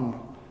Hinnom,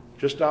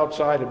 just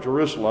outside of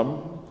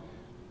Jerusalem.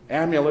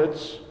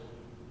 Amulets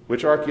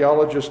which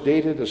archaeologists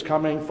dated as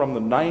coming from the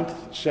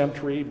 9th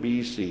century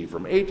BC,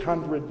 from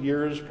 800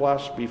 years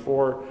plus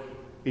before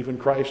even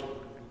Christ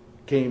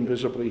came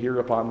visibly here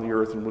upon the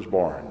earth and was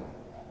born.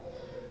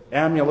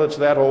 Amulets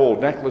that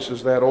old,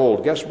 necklaces that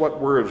old. Guess what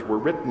words were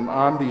written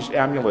on these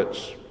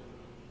amulets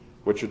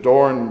which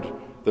adorned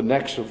the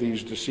necks of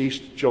these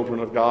deceased children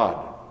of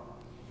God?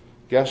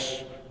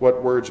 Guess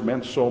what words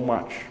meant so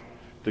much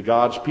to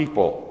God's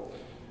people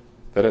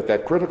that at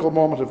that critical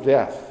moment of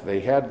death, they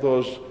had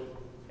those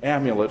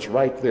amulets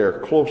right there,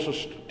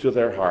 closest to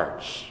their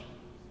hearts.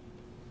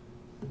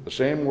 The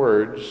same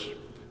words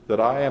that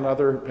I and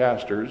other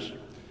pastors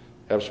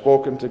have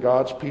spoken to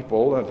God's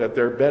people and at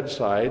their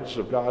bedsides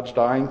of God's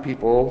dying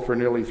people for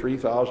nearly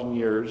 3,000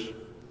 years,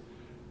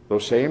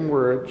 those same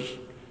words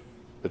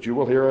that you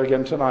will hear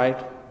again tonight,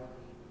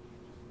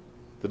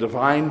 the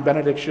divine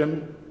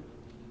benediction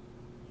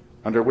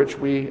under which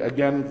we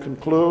again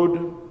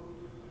conclude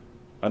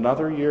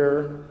another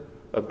year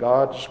of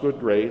God's good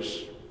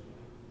grace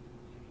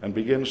and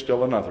begin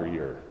still another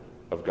year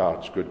of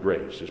God's good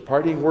grace. His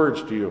parting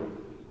words to you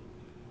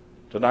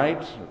tonight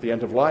at the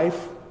end of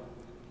life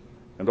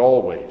and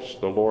always: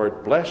 the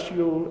Lord bless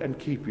you and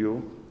keep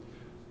you.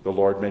 The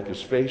Lord make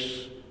his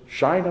face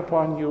shine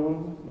upon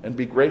you and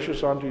be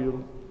gracious unto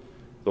you.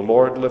 The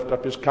Lord lift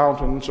up his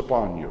countenance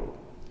upon you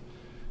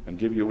and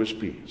give you his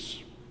peace.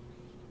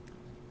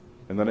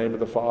 In the name of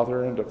the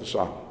Father, and of the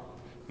Son,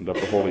 and of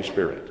the Holy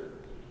Spirit.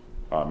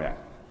 Amen.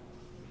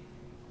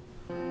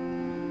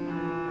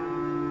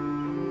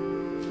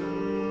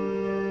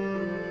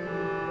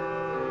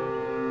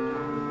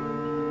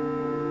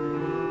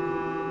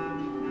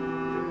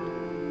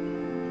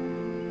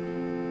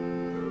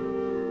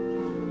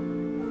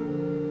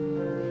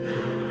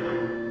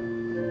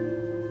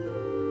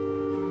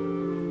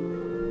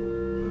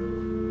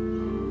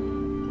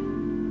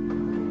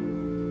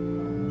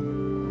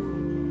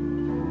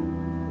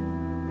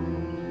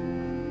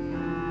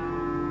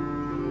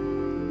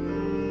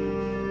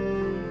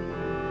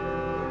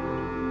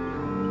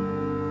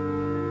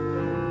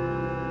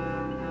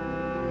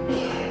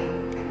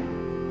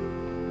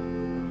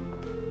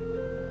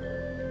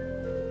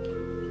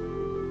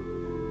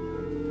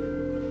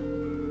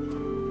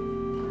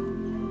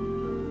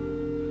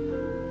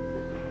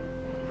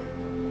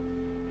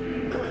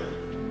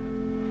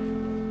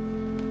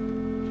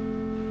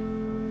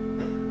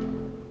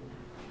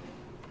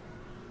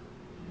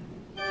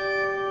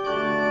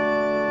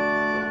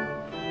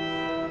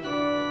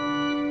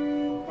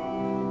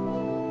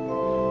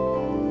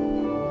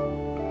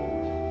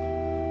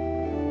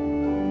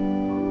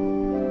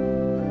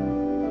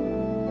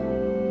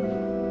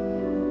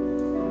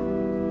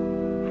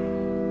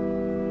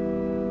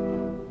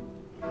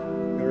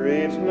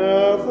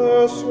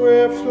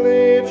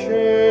 Swiftly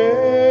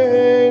changing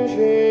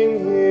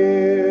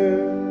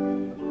here,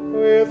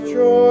 with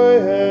joy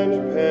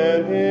and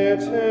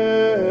penitence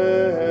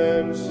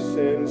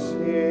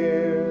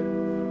sincere,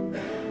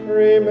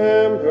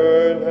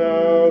 remember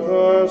now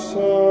the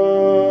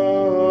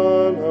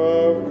Son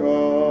of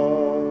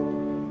God,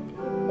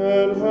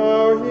 and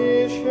how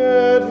he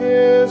shed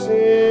his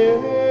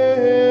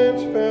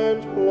infant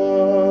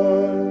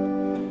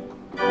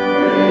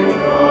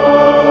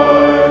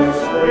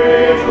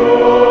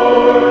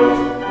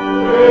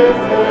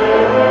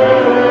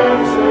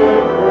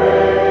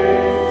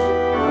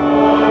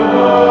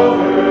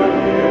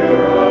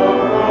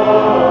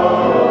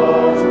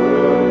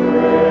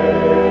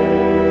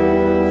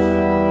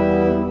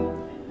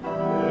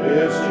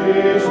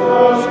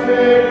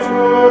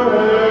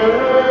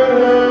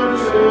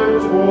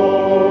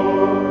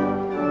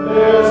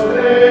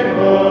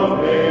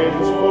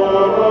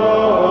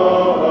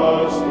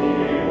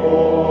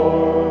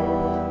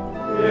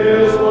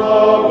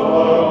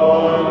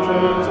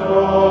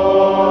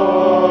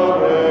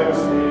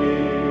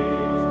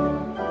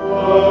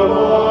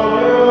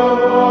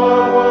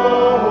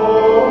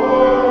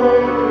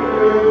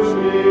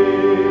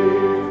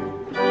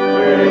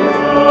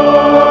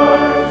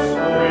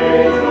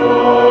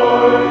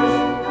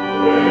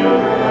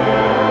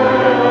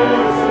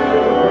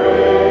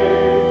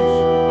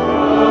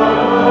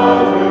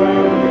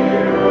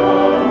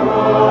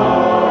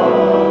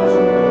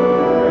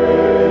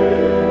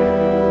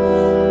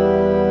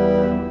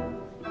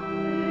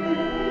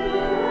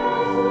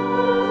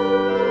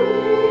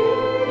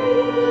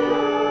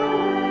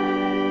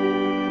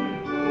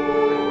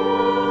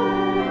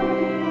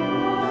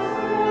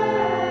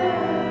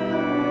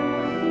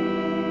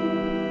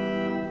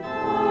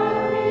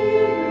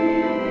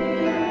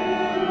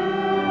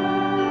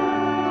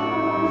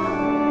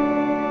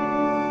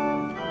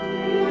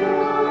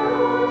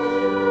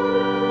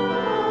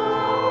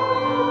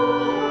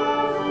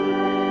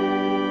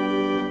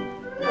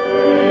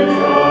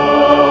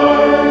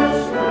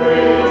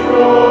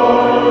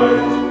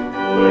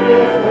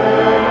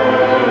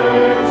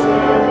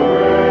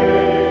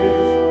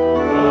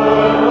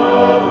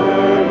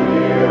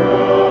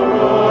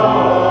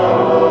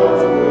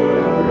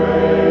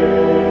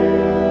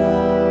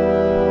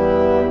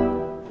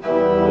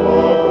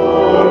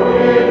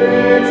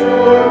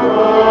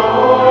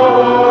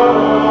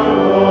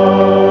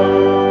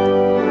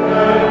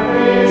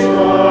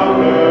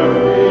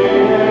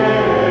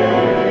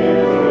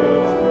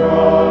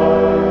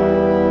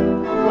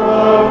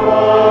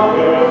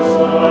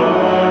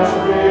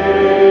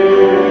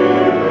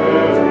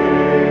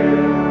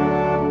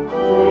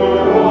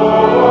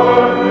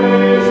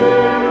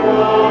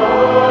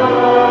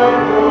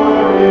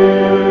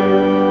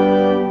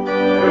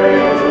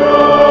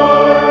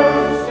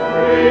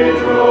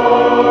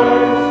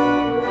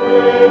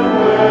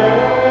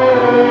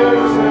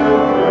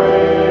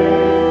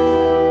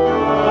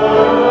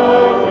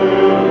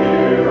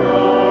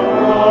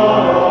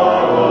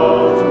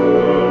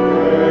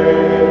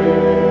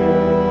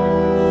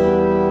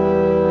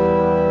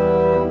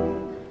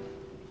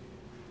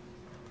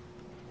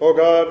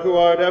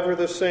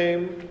the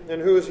same, and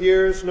whose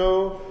years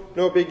know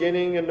no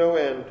beginning and no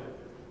end.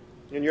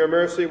 In your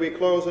mercy we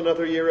close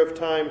another year of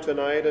time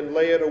tonight and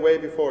lay it away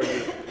before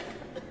you.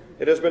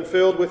 It has been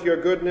filled with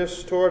your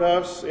goodness toward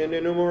us in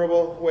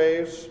innumerable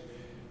ways.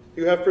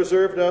 You have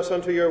preserved us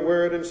unto your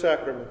word and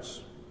sacraments,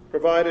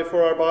 provided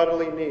for our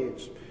bodily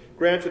needs,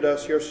 granted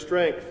us your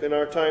strength in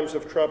our times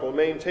of trouble,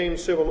 maintained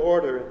civil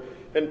order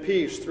and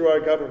peace through our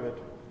government,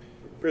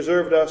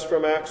 preserved us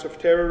from acts of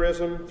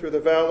terrorism through the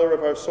valor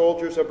of our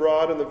soldiers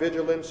abroad and the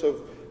vigilance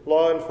of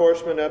law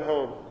enforcement at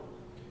home.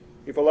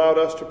 You've allowed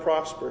us to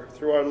prosper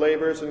through our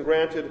labors and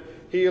granted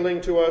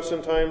healing to us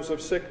in times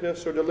of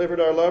sickness, or delivered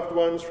our loved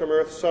ones from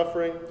earth's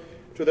suffering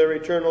to their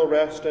eternal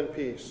rest and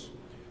peace.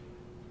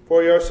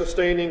 For your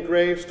sustaining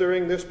grace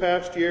during this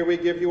past year, we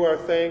give you our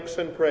thanks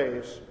and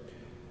praise.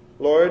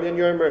 Lord, in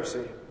your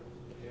mercy,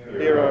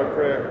 hear our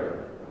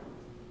prayer.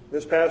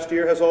 This past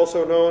year has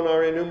also known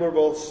our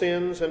innumerable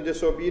sins and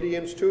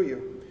disobedience to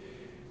you.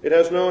 It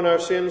has known our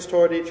sins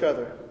toward each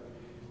other.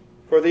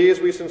 For these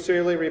we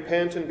sincerely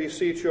repent and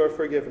beseech your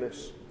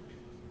forgiveness.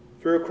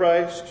 Through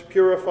Christ,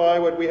 purify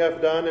what we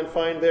have done and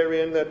find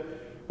therein that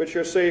which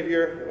your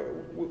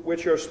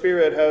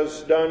Spirit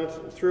has done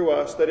through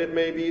us, that it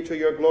may be to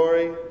your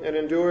glory and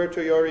endure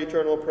to your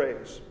eternal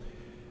praise.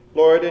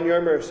 Lord, in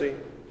your mercy,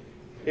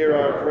 hear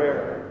our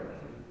prayer.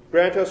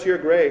 Grant us your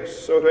grace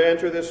so to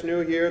enter this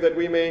new year that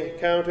we may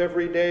count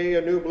every day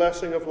a new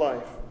blessing of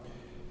life.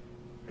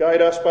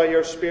 Guide us by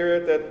your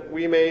Spirit that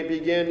we may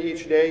begin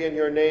each day in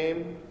your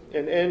name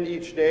and end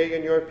each day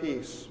in your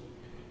peace.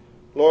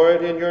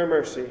 Lord, in your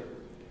mercy,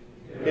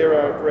 hear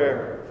our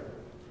prayer.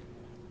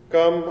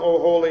 Come, O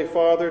Holy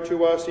Father,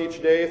 to us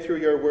each day through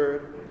your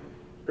word.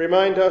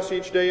 Remind us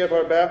each day of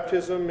our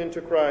baptism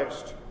into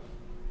Christ.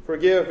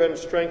 Forgive and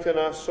strengthen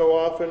us so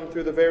often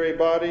through the very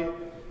body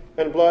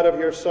and blood of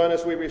your Son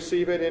as we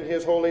receive it in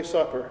his holy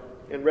supper,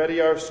 and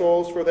ready our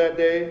souls for that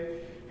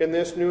day in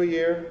this new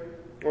year,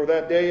 or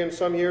that day in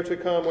some year to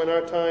come when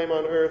our time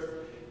on earth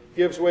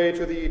gives way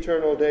to the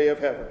eternal day of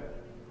heaven.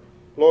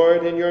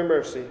 Lord, in your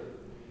mercy,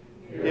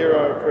 hear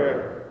our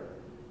prayer.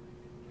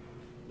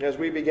 As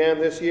we began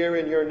this year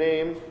in your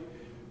name,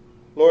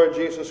 Lord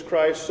Jesus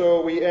Christ,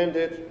 so we end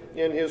it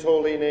in his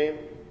holy name,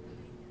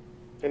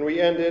 and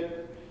we end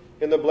it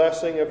in the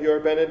blessing of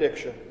your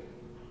benediction.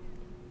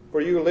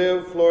 For you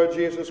live, Lord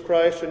Jesus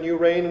Christ, and you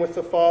reign with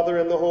the Father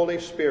and the Holy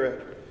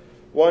Spirit,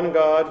 one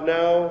God,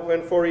 now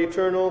and for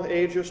eternal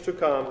ages to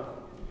come.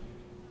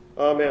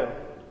 Amen.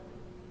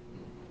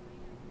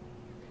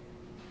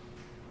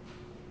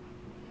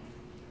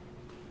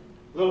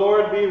 The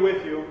Lord be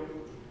with you.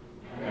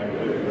 And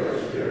with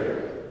your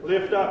spirit.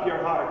 Lift up your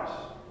hearts.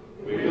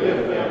 We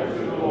lift them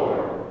to the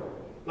Lord.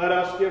 Let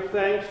us give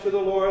thanks to the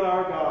Lord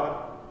our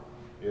God.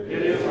 It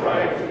is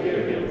right to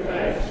give him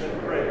thanks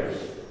and praise.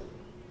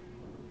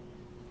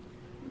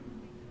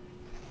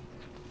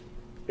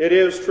 It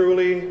is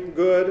truly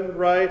good,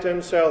 right,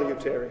 and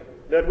salutary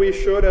that we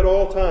should at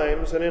all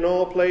times and in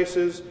all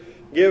places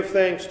give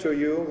thanks to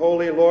you,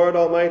 Holy Lord,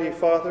 Almighty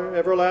Father,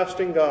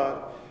 everlasting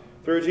God,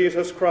 through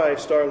Jesus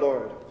Christ our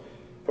Lord.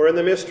 For in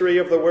the mystery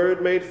of the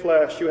Word made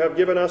flesh, you have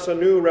given us a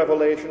new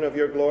revelation of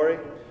your glory,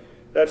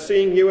 that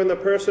seeing you in the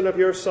person of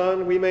your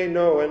Son, we may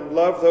know and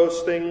love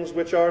those things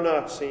which are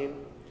not seen.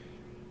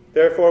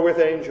 Therefore with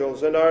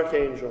angels and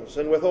archangels,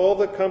 and with all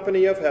the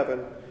company of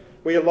heaven,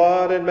 we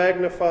laud and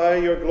magnify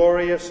your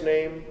glorious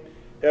name,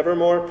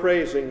 evermore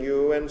praising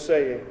you and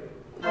saying,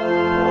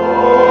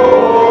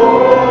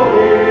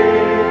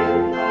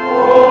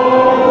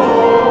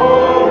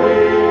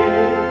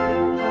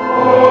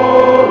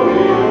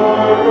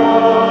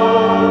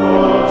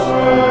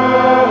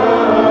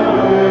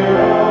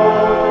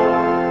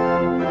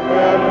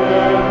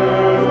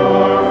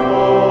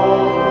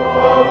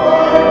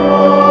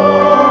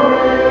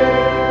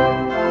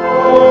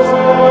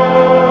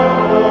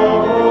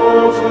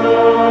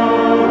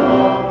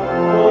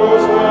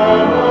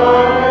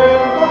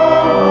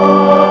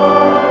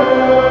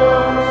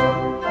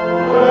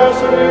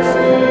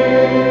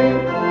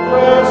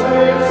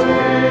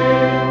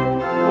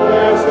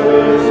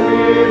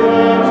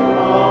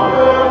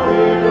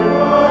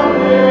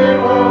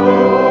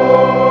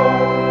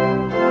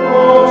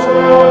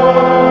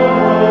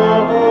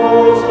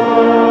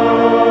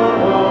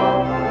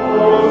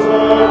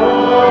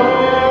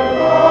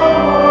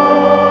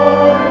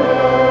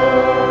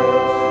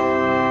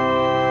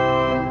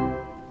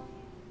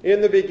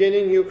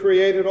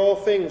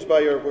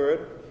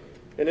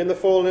 and in the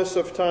fullness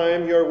of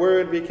time your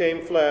word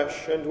became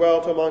flesh and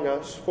dwelt among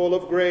us, full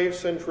of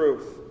grace and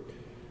truth.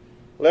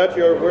 Let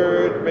your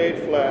word made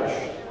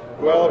flesh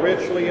dwell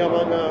richly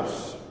among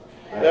us,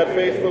 that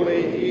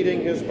faithfully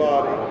eating his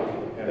body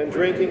and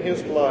drinking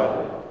his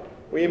blood,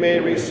 we may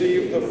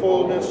receive the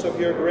fullness of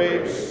your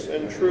grace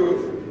and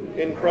truth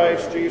in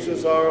Christ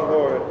Jesus our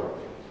Lord.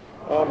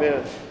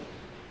 Amen.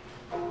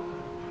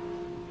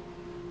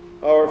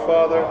 Our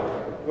Father,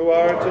 who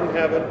art in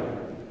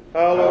heaven,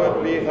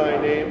 hallowed be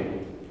thy name.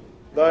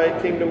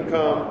 Thy kingdom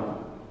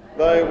come,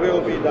 thy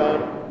will be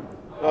done,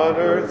 on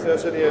earth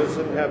as it is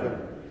in heaven.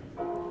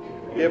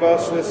 Give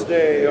us this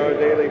day our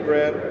daily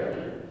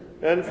bread,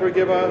 and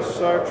forgive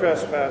us our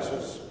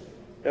trespasses,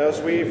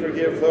 as we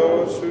forgive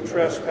those who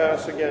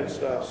trespass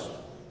against us.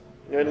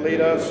 And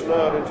lead us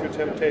not into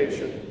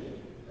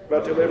temptation,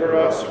 but deliver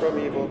us from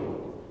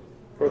evil.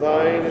 For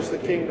thine is the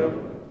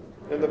kingdom,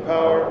 and the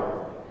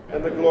power,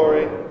 and the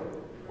glory,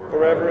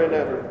 forever and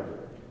ever.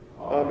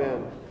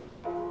 Amen.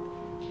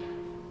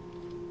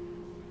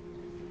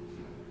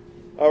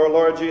 Our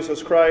Lord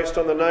Jesus Christ,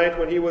 on the night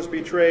when he was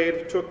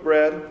betrayed, took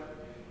bread,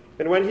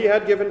 and when he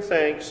had given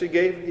thanks,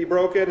 he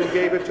broke it and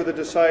gave it to the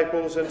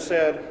disciples and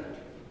said,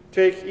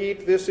 Take,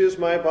 eat, this is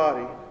my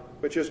body,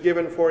 which is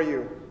given for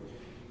you.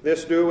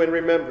 This do in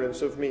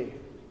remembrance of me.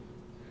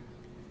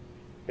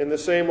 In the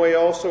same way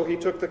also he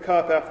took the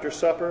cup after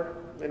supper,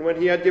 and when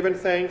he had given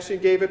thanks, he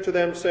gave it to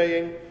them,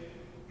 saying,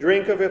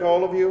 Drink of it,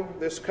 all of you.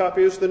 This cup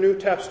is the New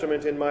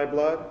Testament in my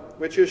blood,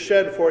 which is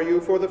shed for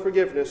you for the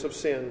forgiveness of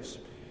sins.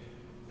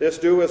 This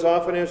do as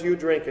often as you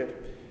drink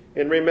it,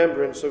 in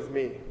remembrance of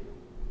me.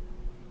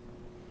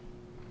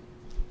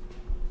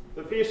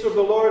 The peace of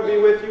the Lord be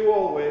with you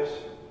always.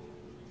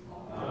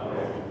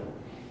 Amen.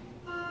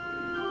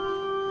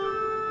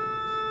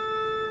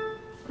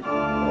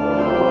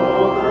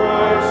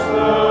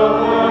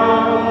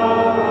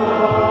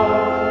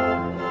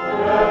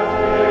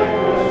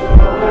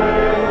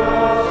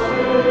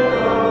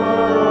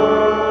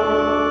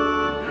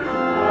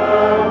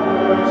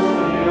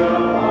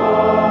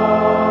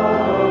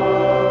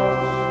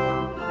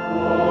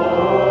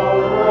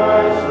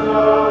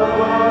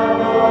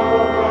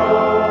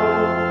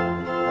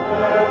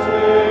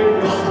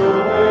 Take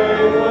us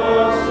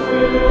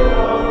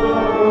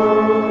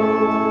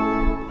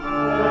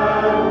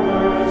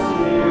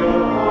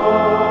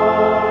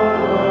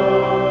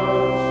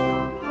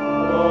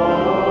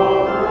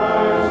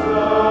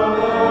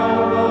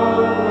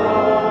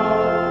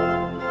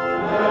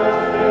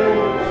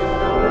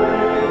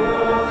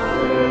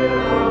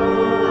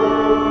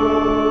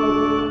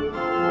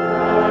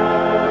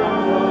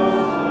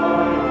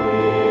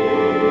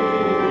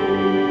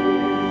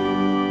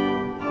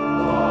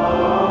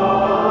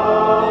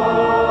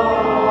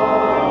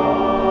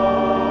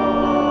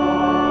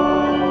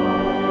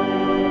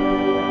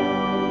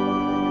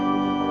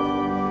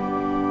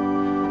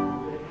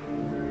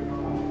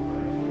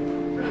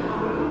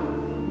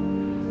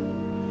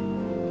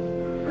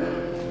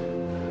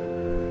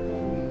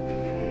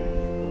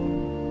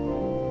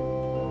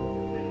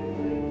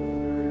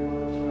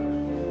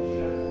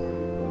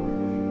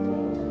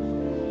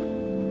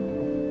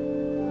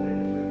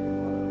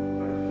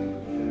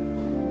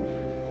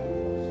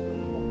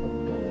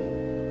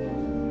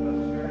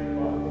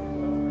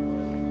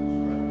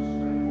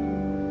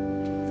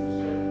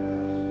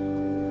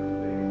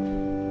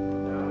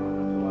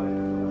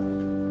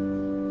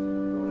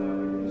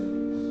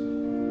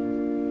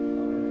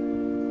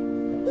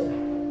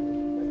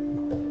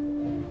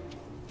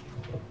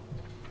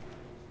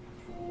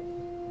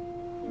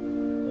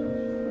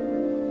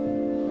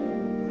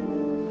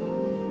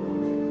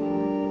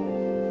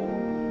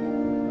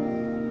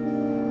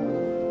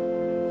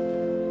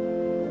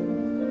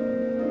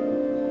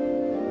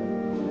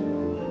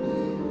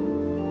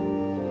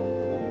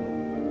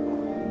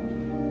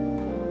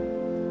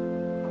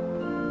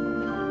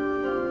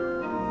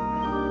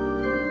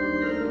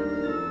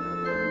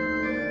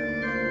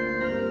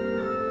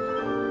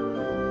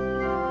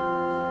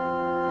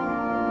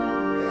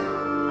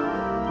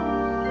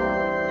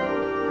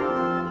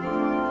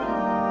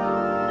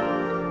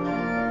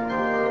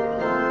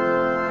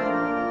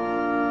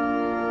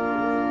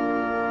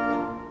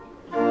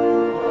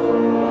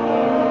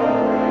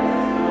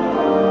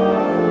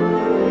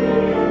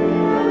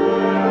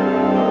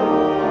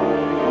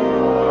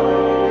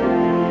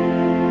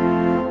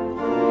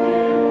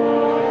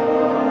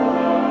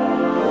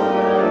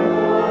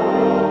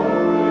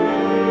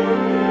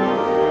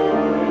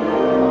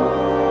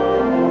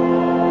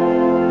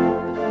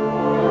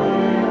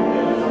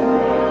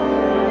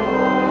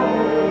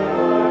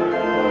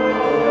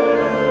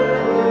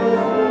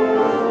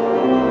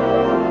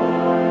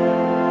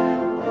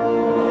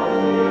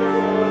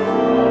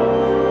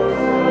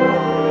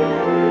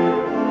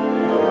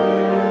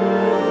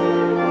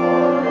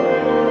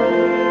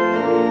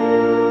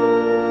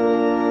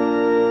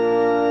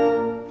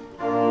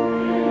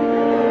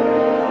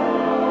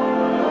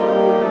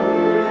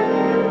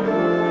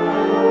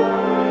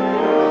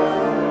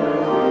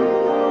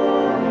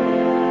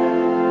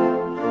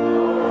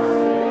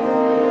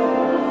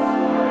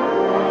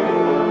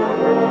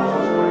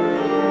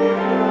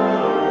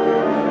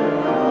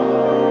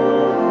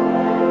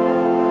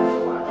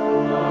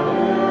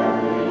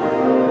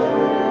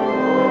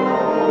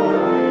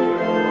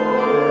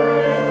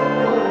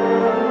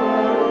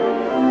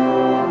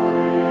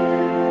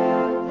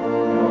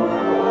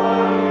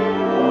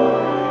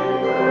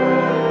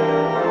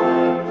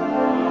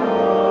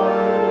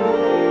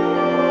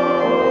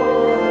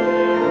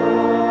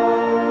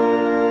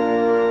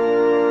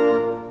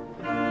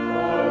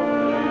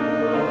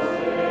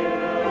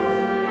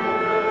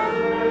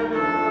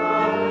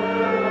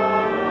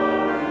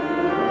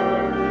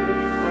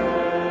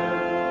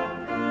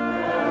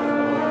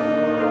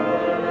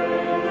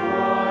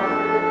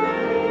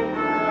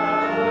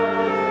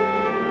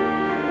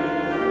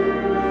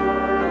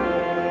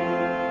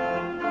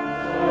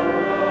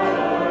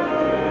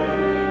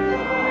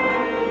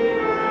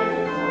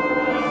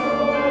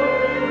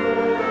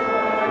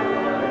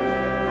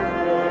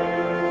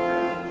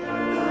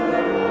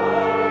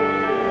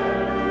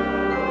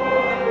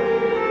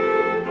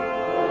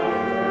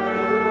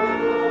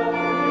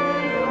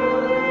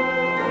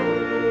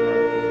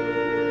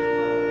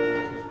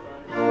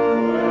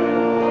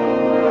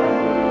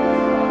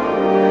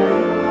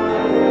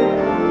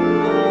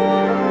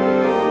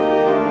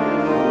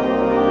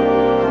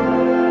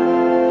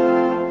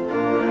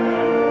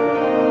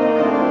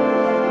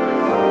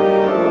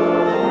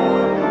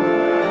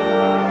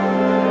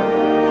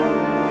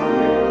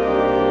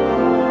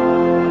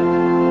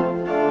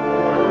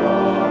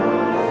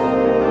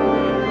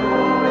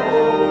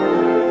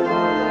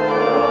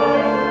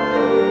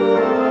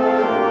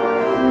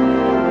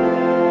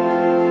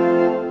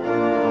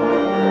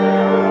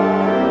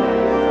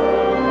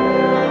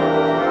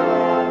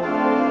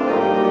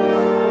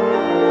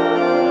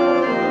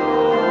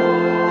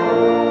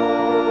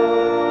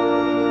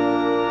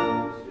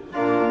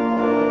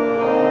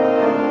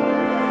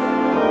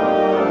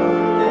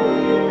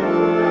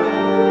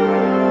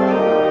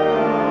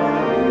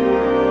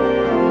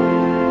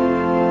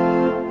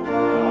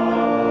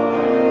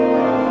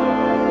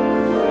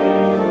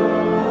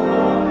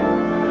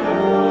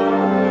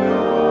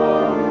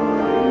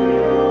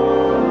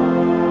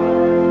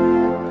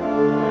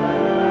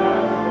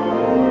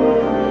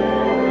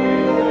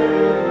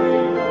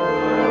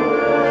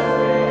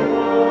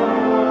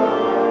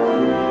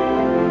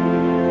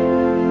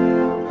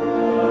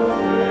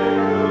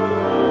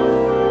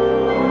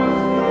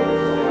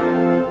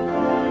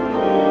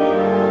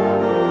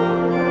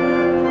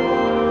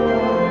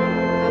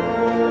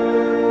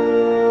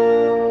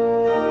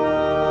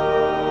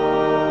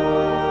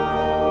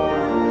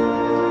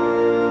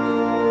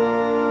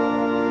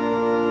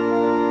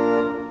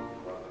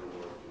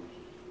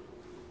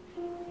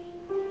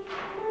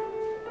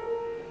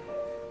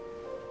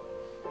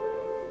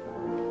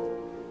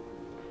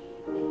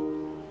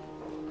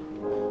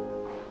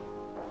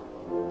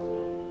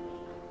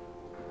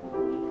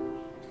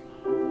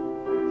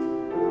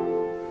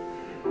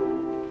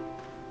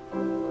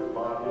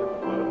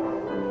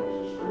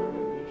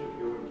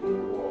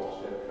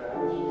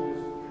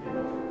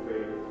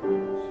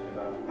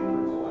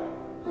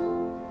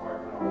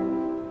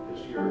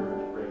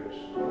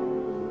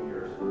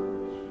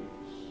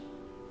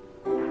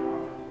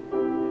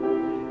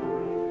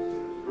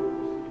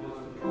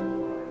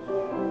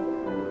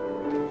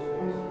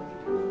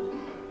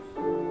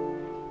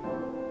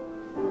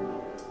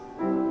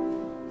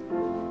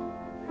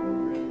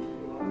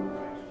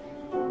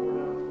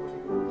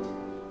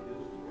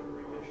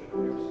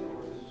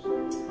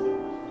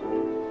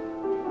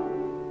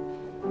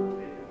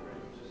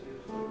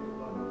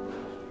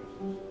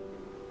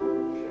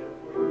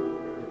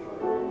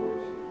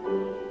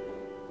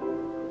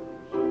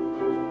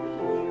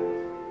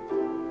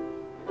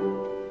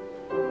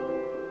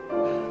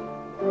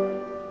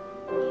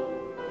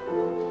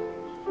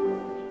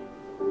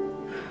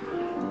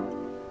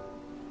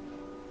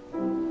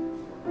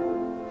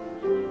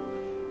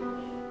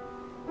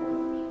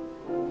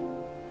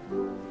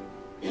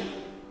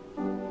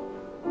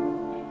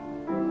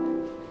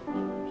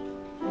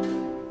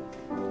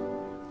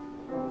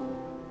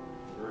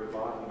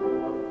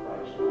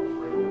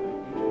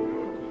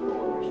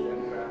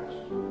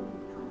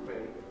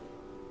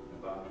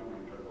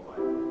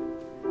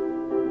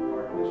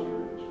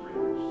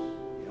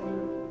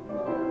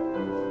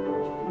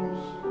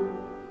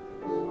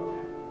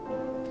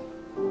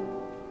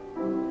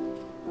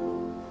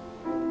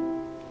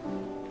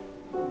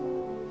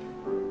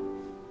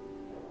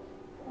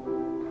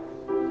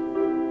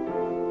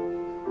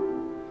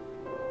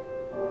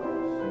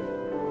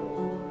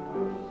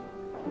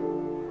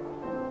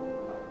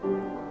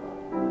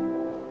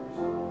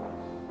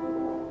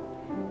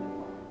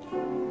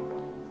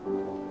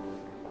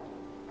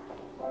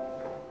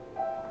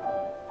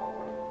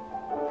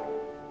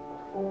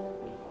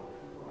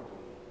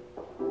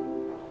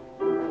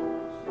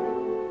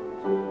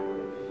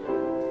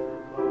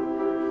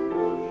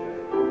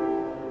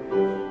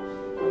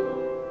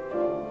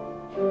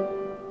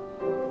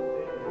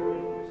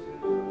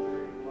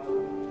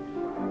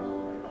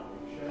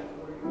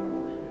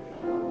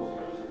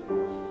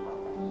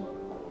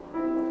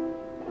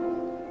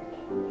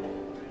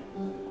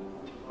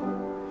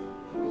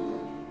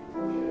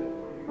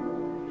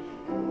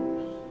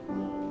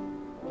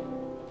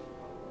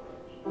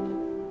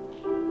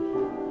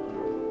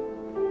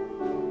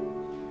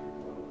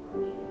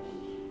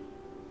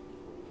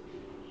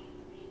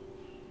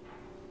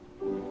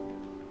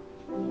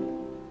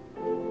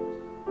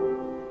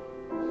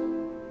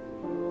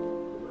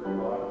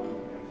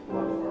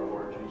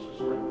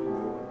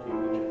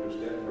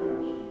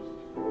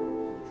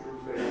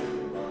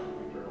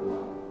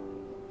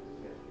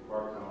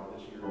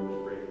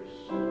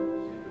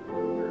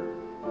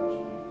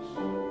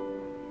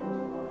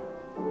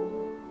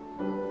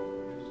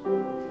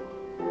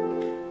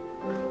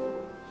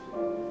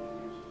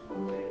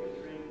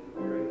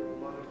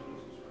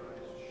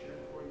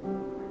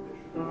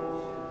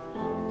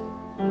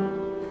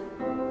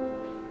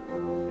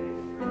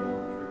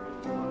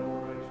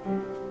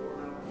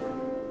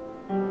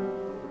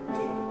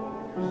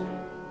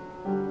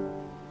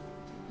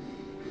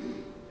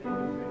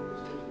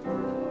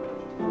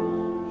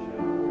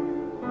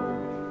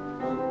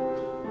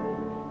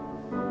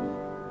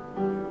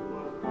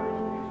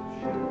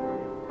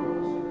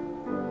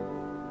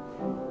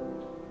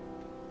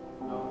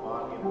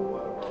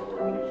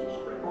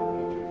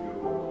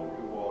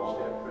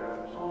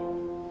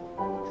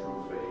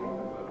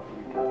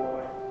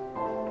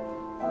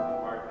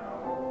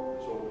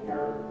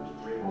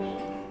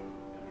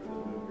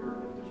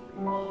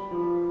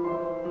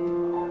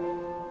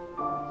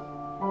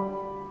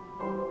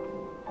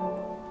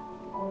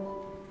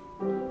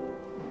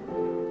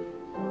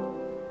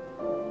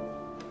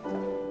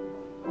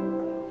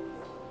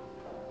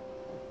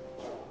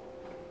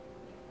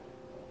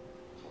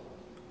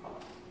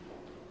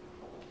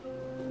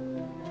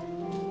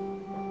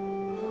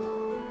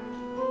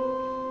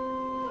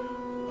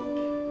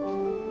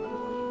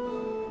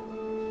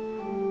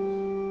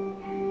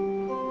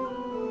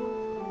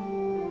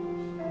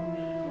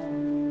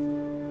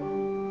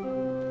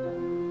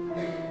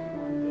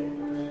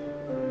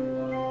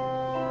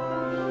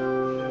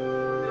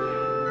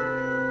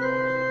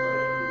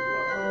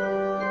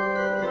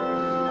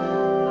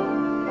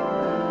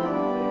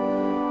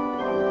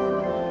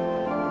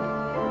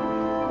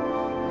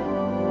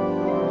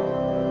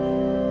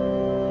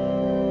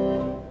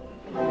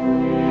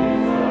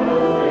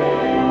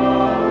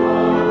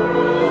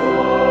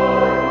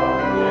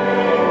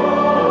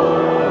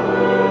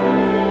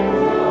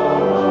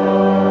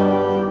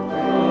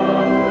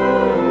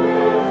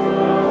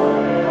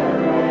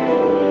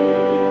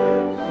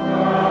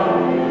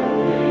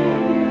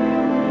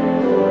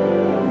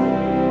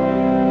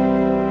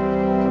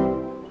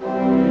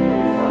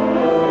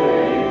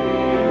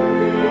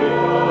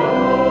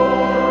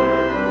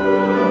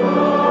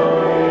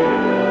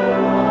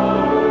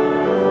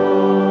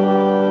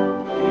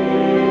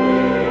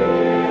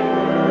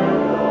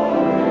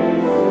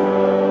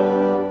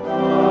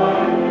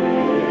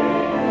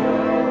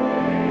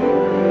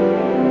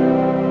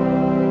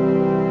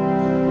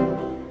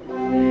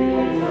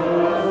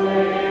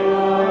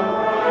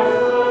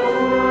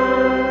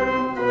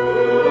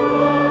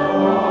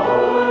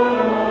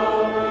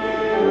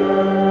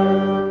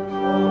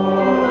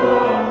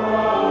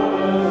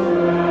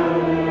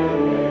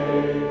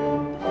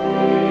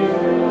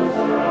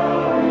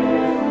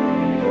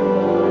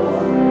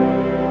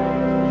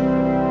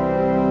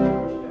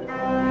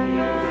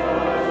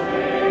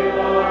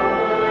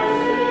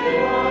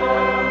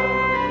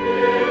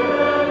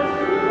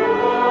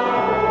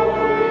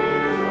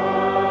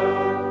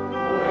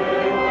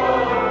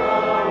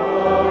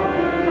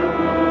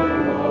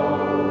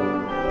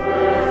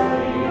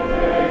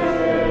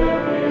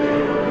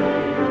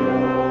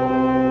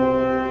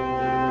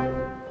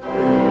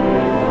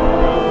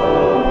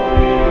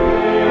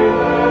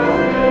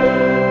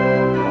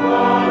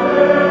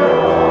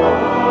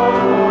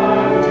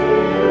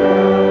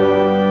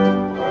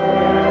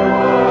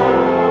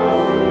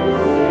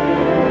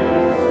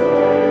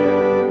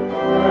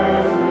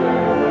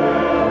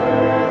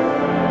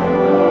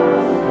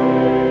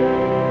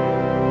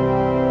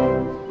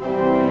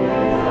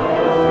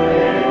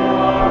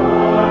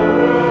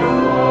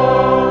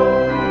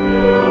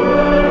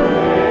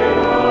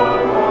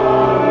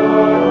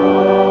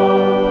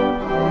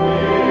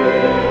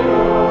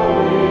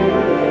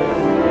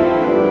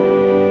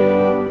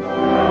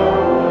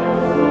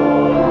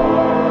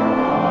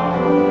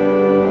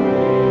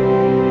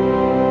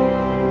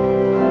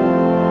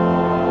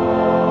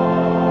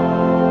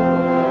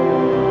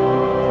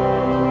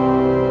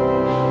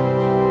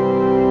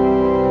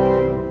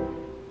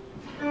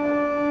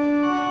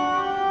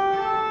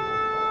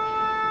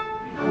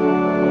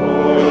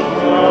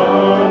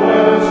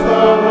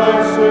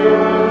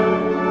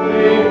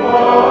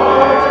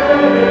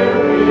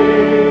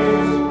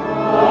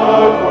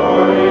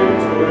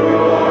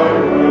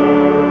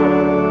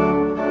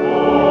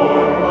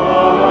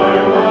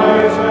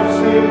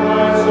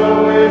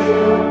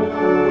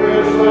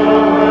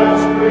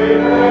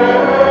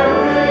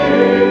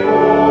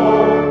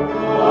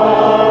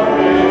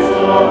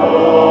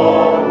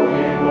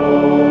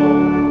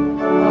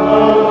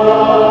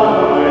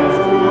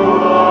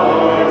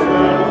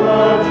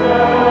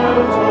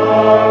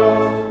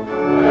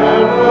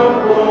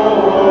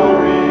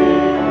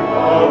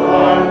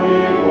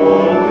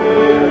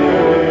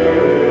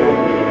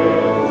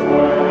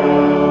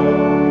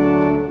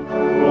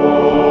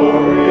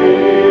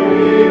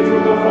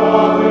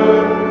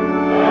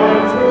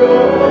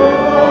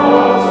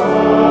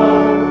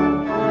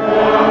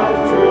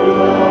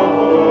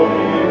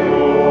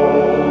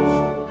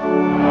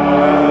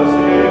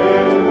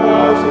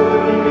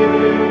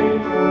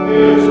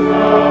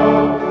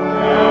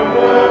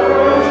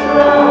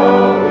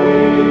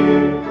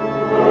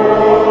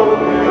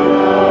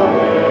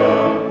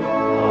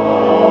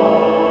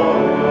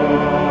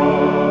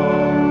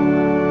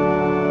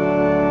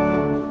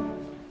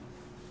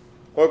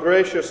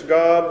gracious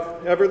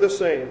God, ever the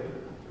same,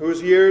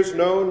 whose years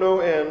know no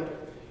end,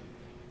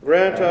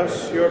 grant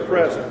us your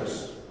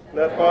presence,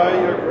 that by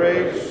your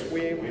grace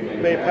we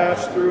may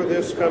pass through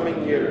this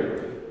coming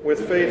year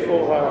with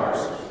faithful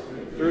hearts,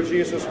 through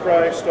Jesus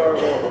Christ our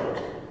Lord,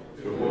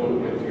 to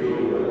whom with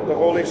you and the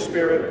Holy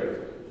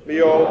Spirit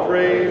be all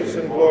praise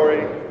and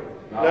glory,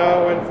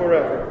 now and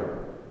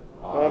forever.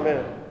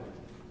 Amen.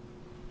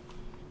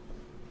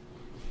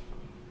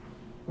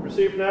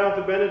 Receive now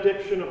the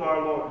benediction of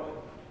our Lord.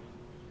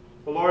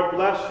 The Lord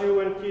bless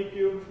you and keep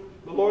you.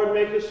 The Lord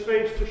make his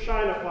face to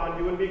shine upon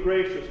you and be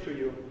gracious to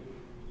you.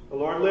 The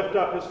Lord lift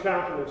up his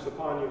countenance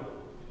upon you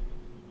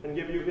and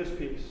give you his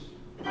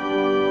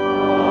peace.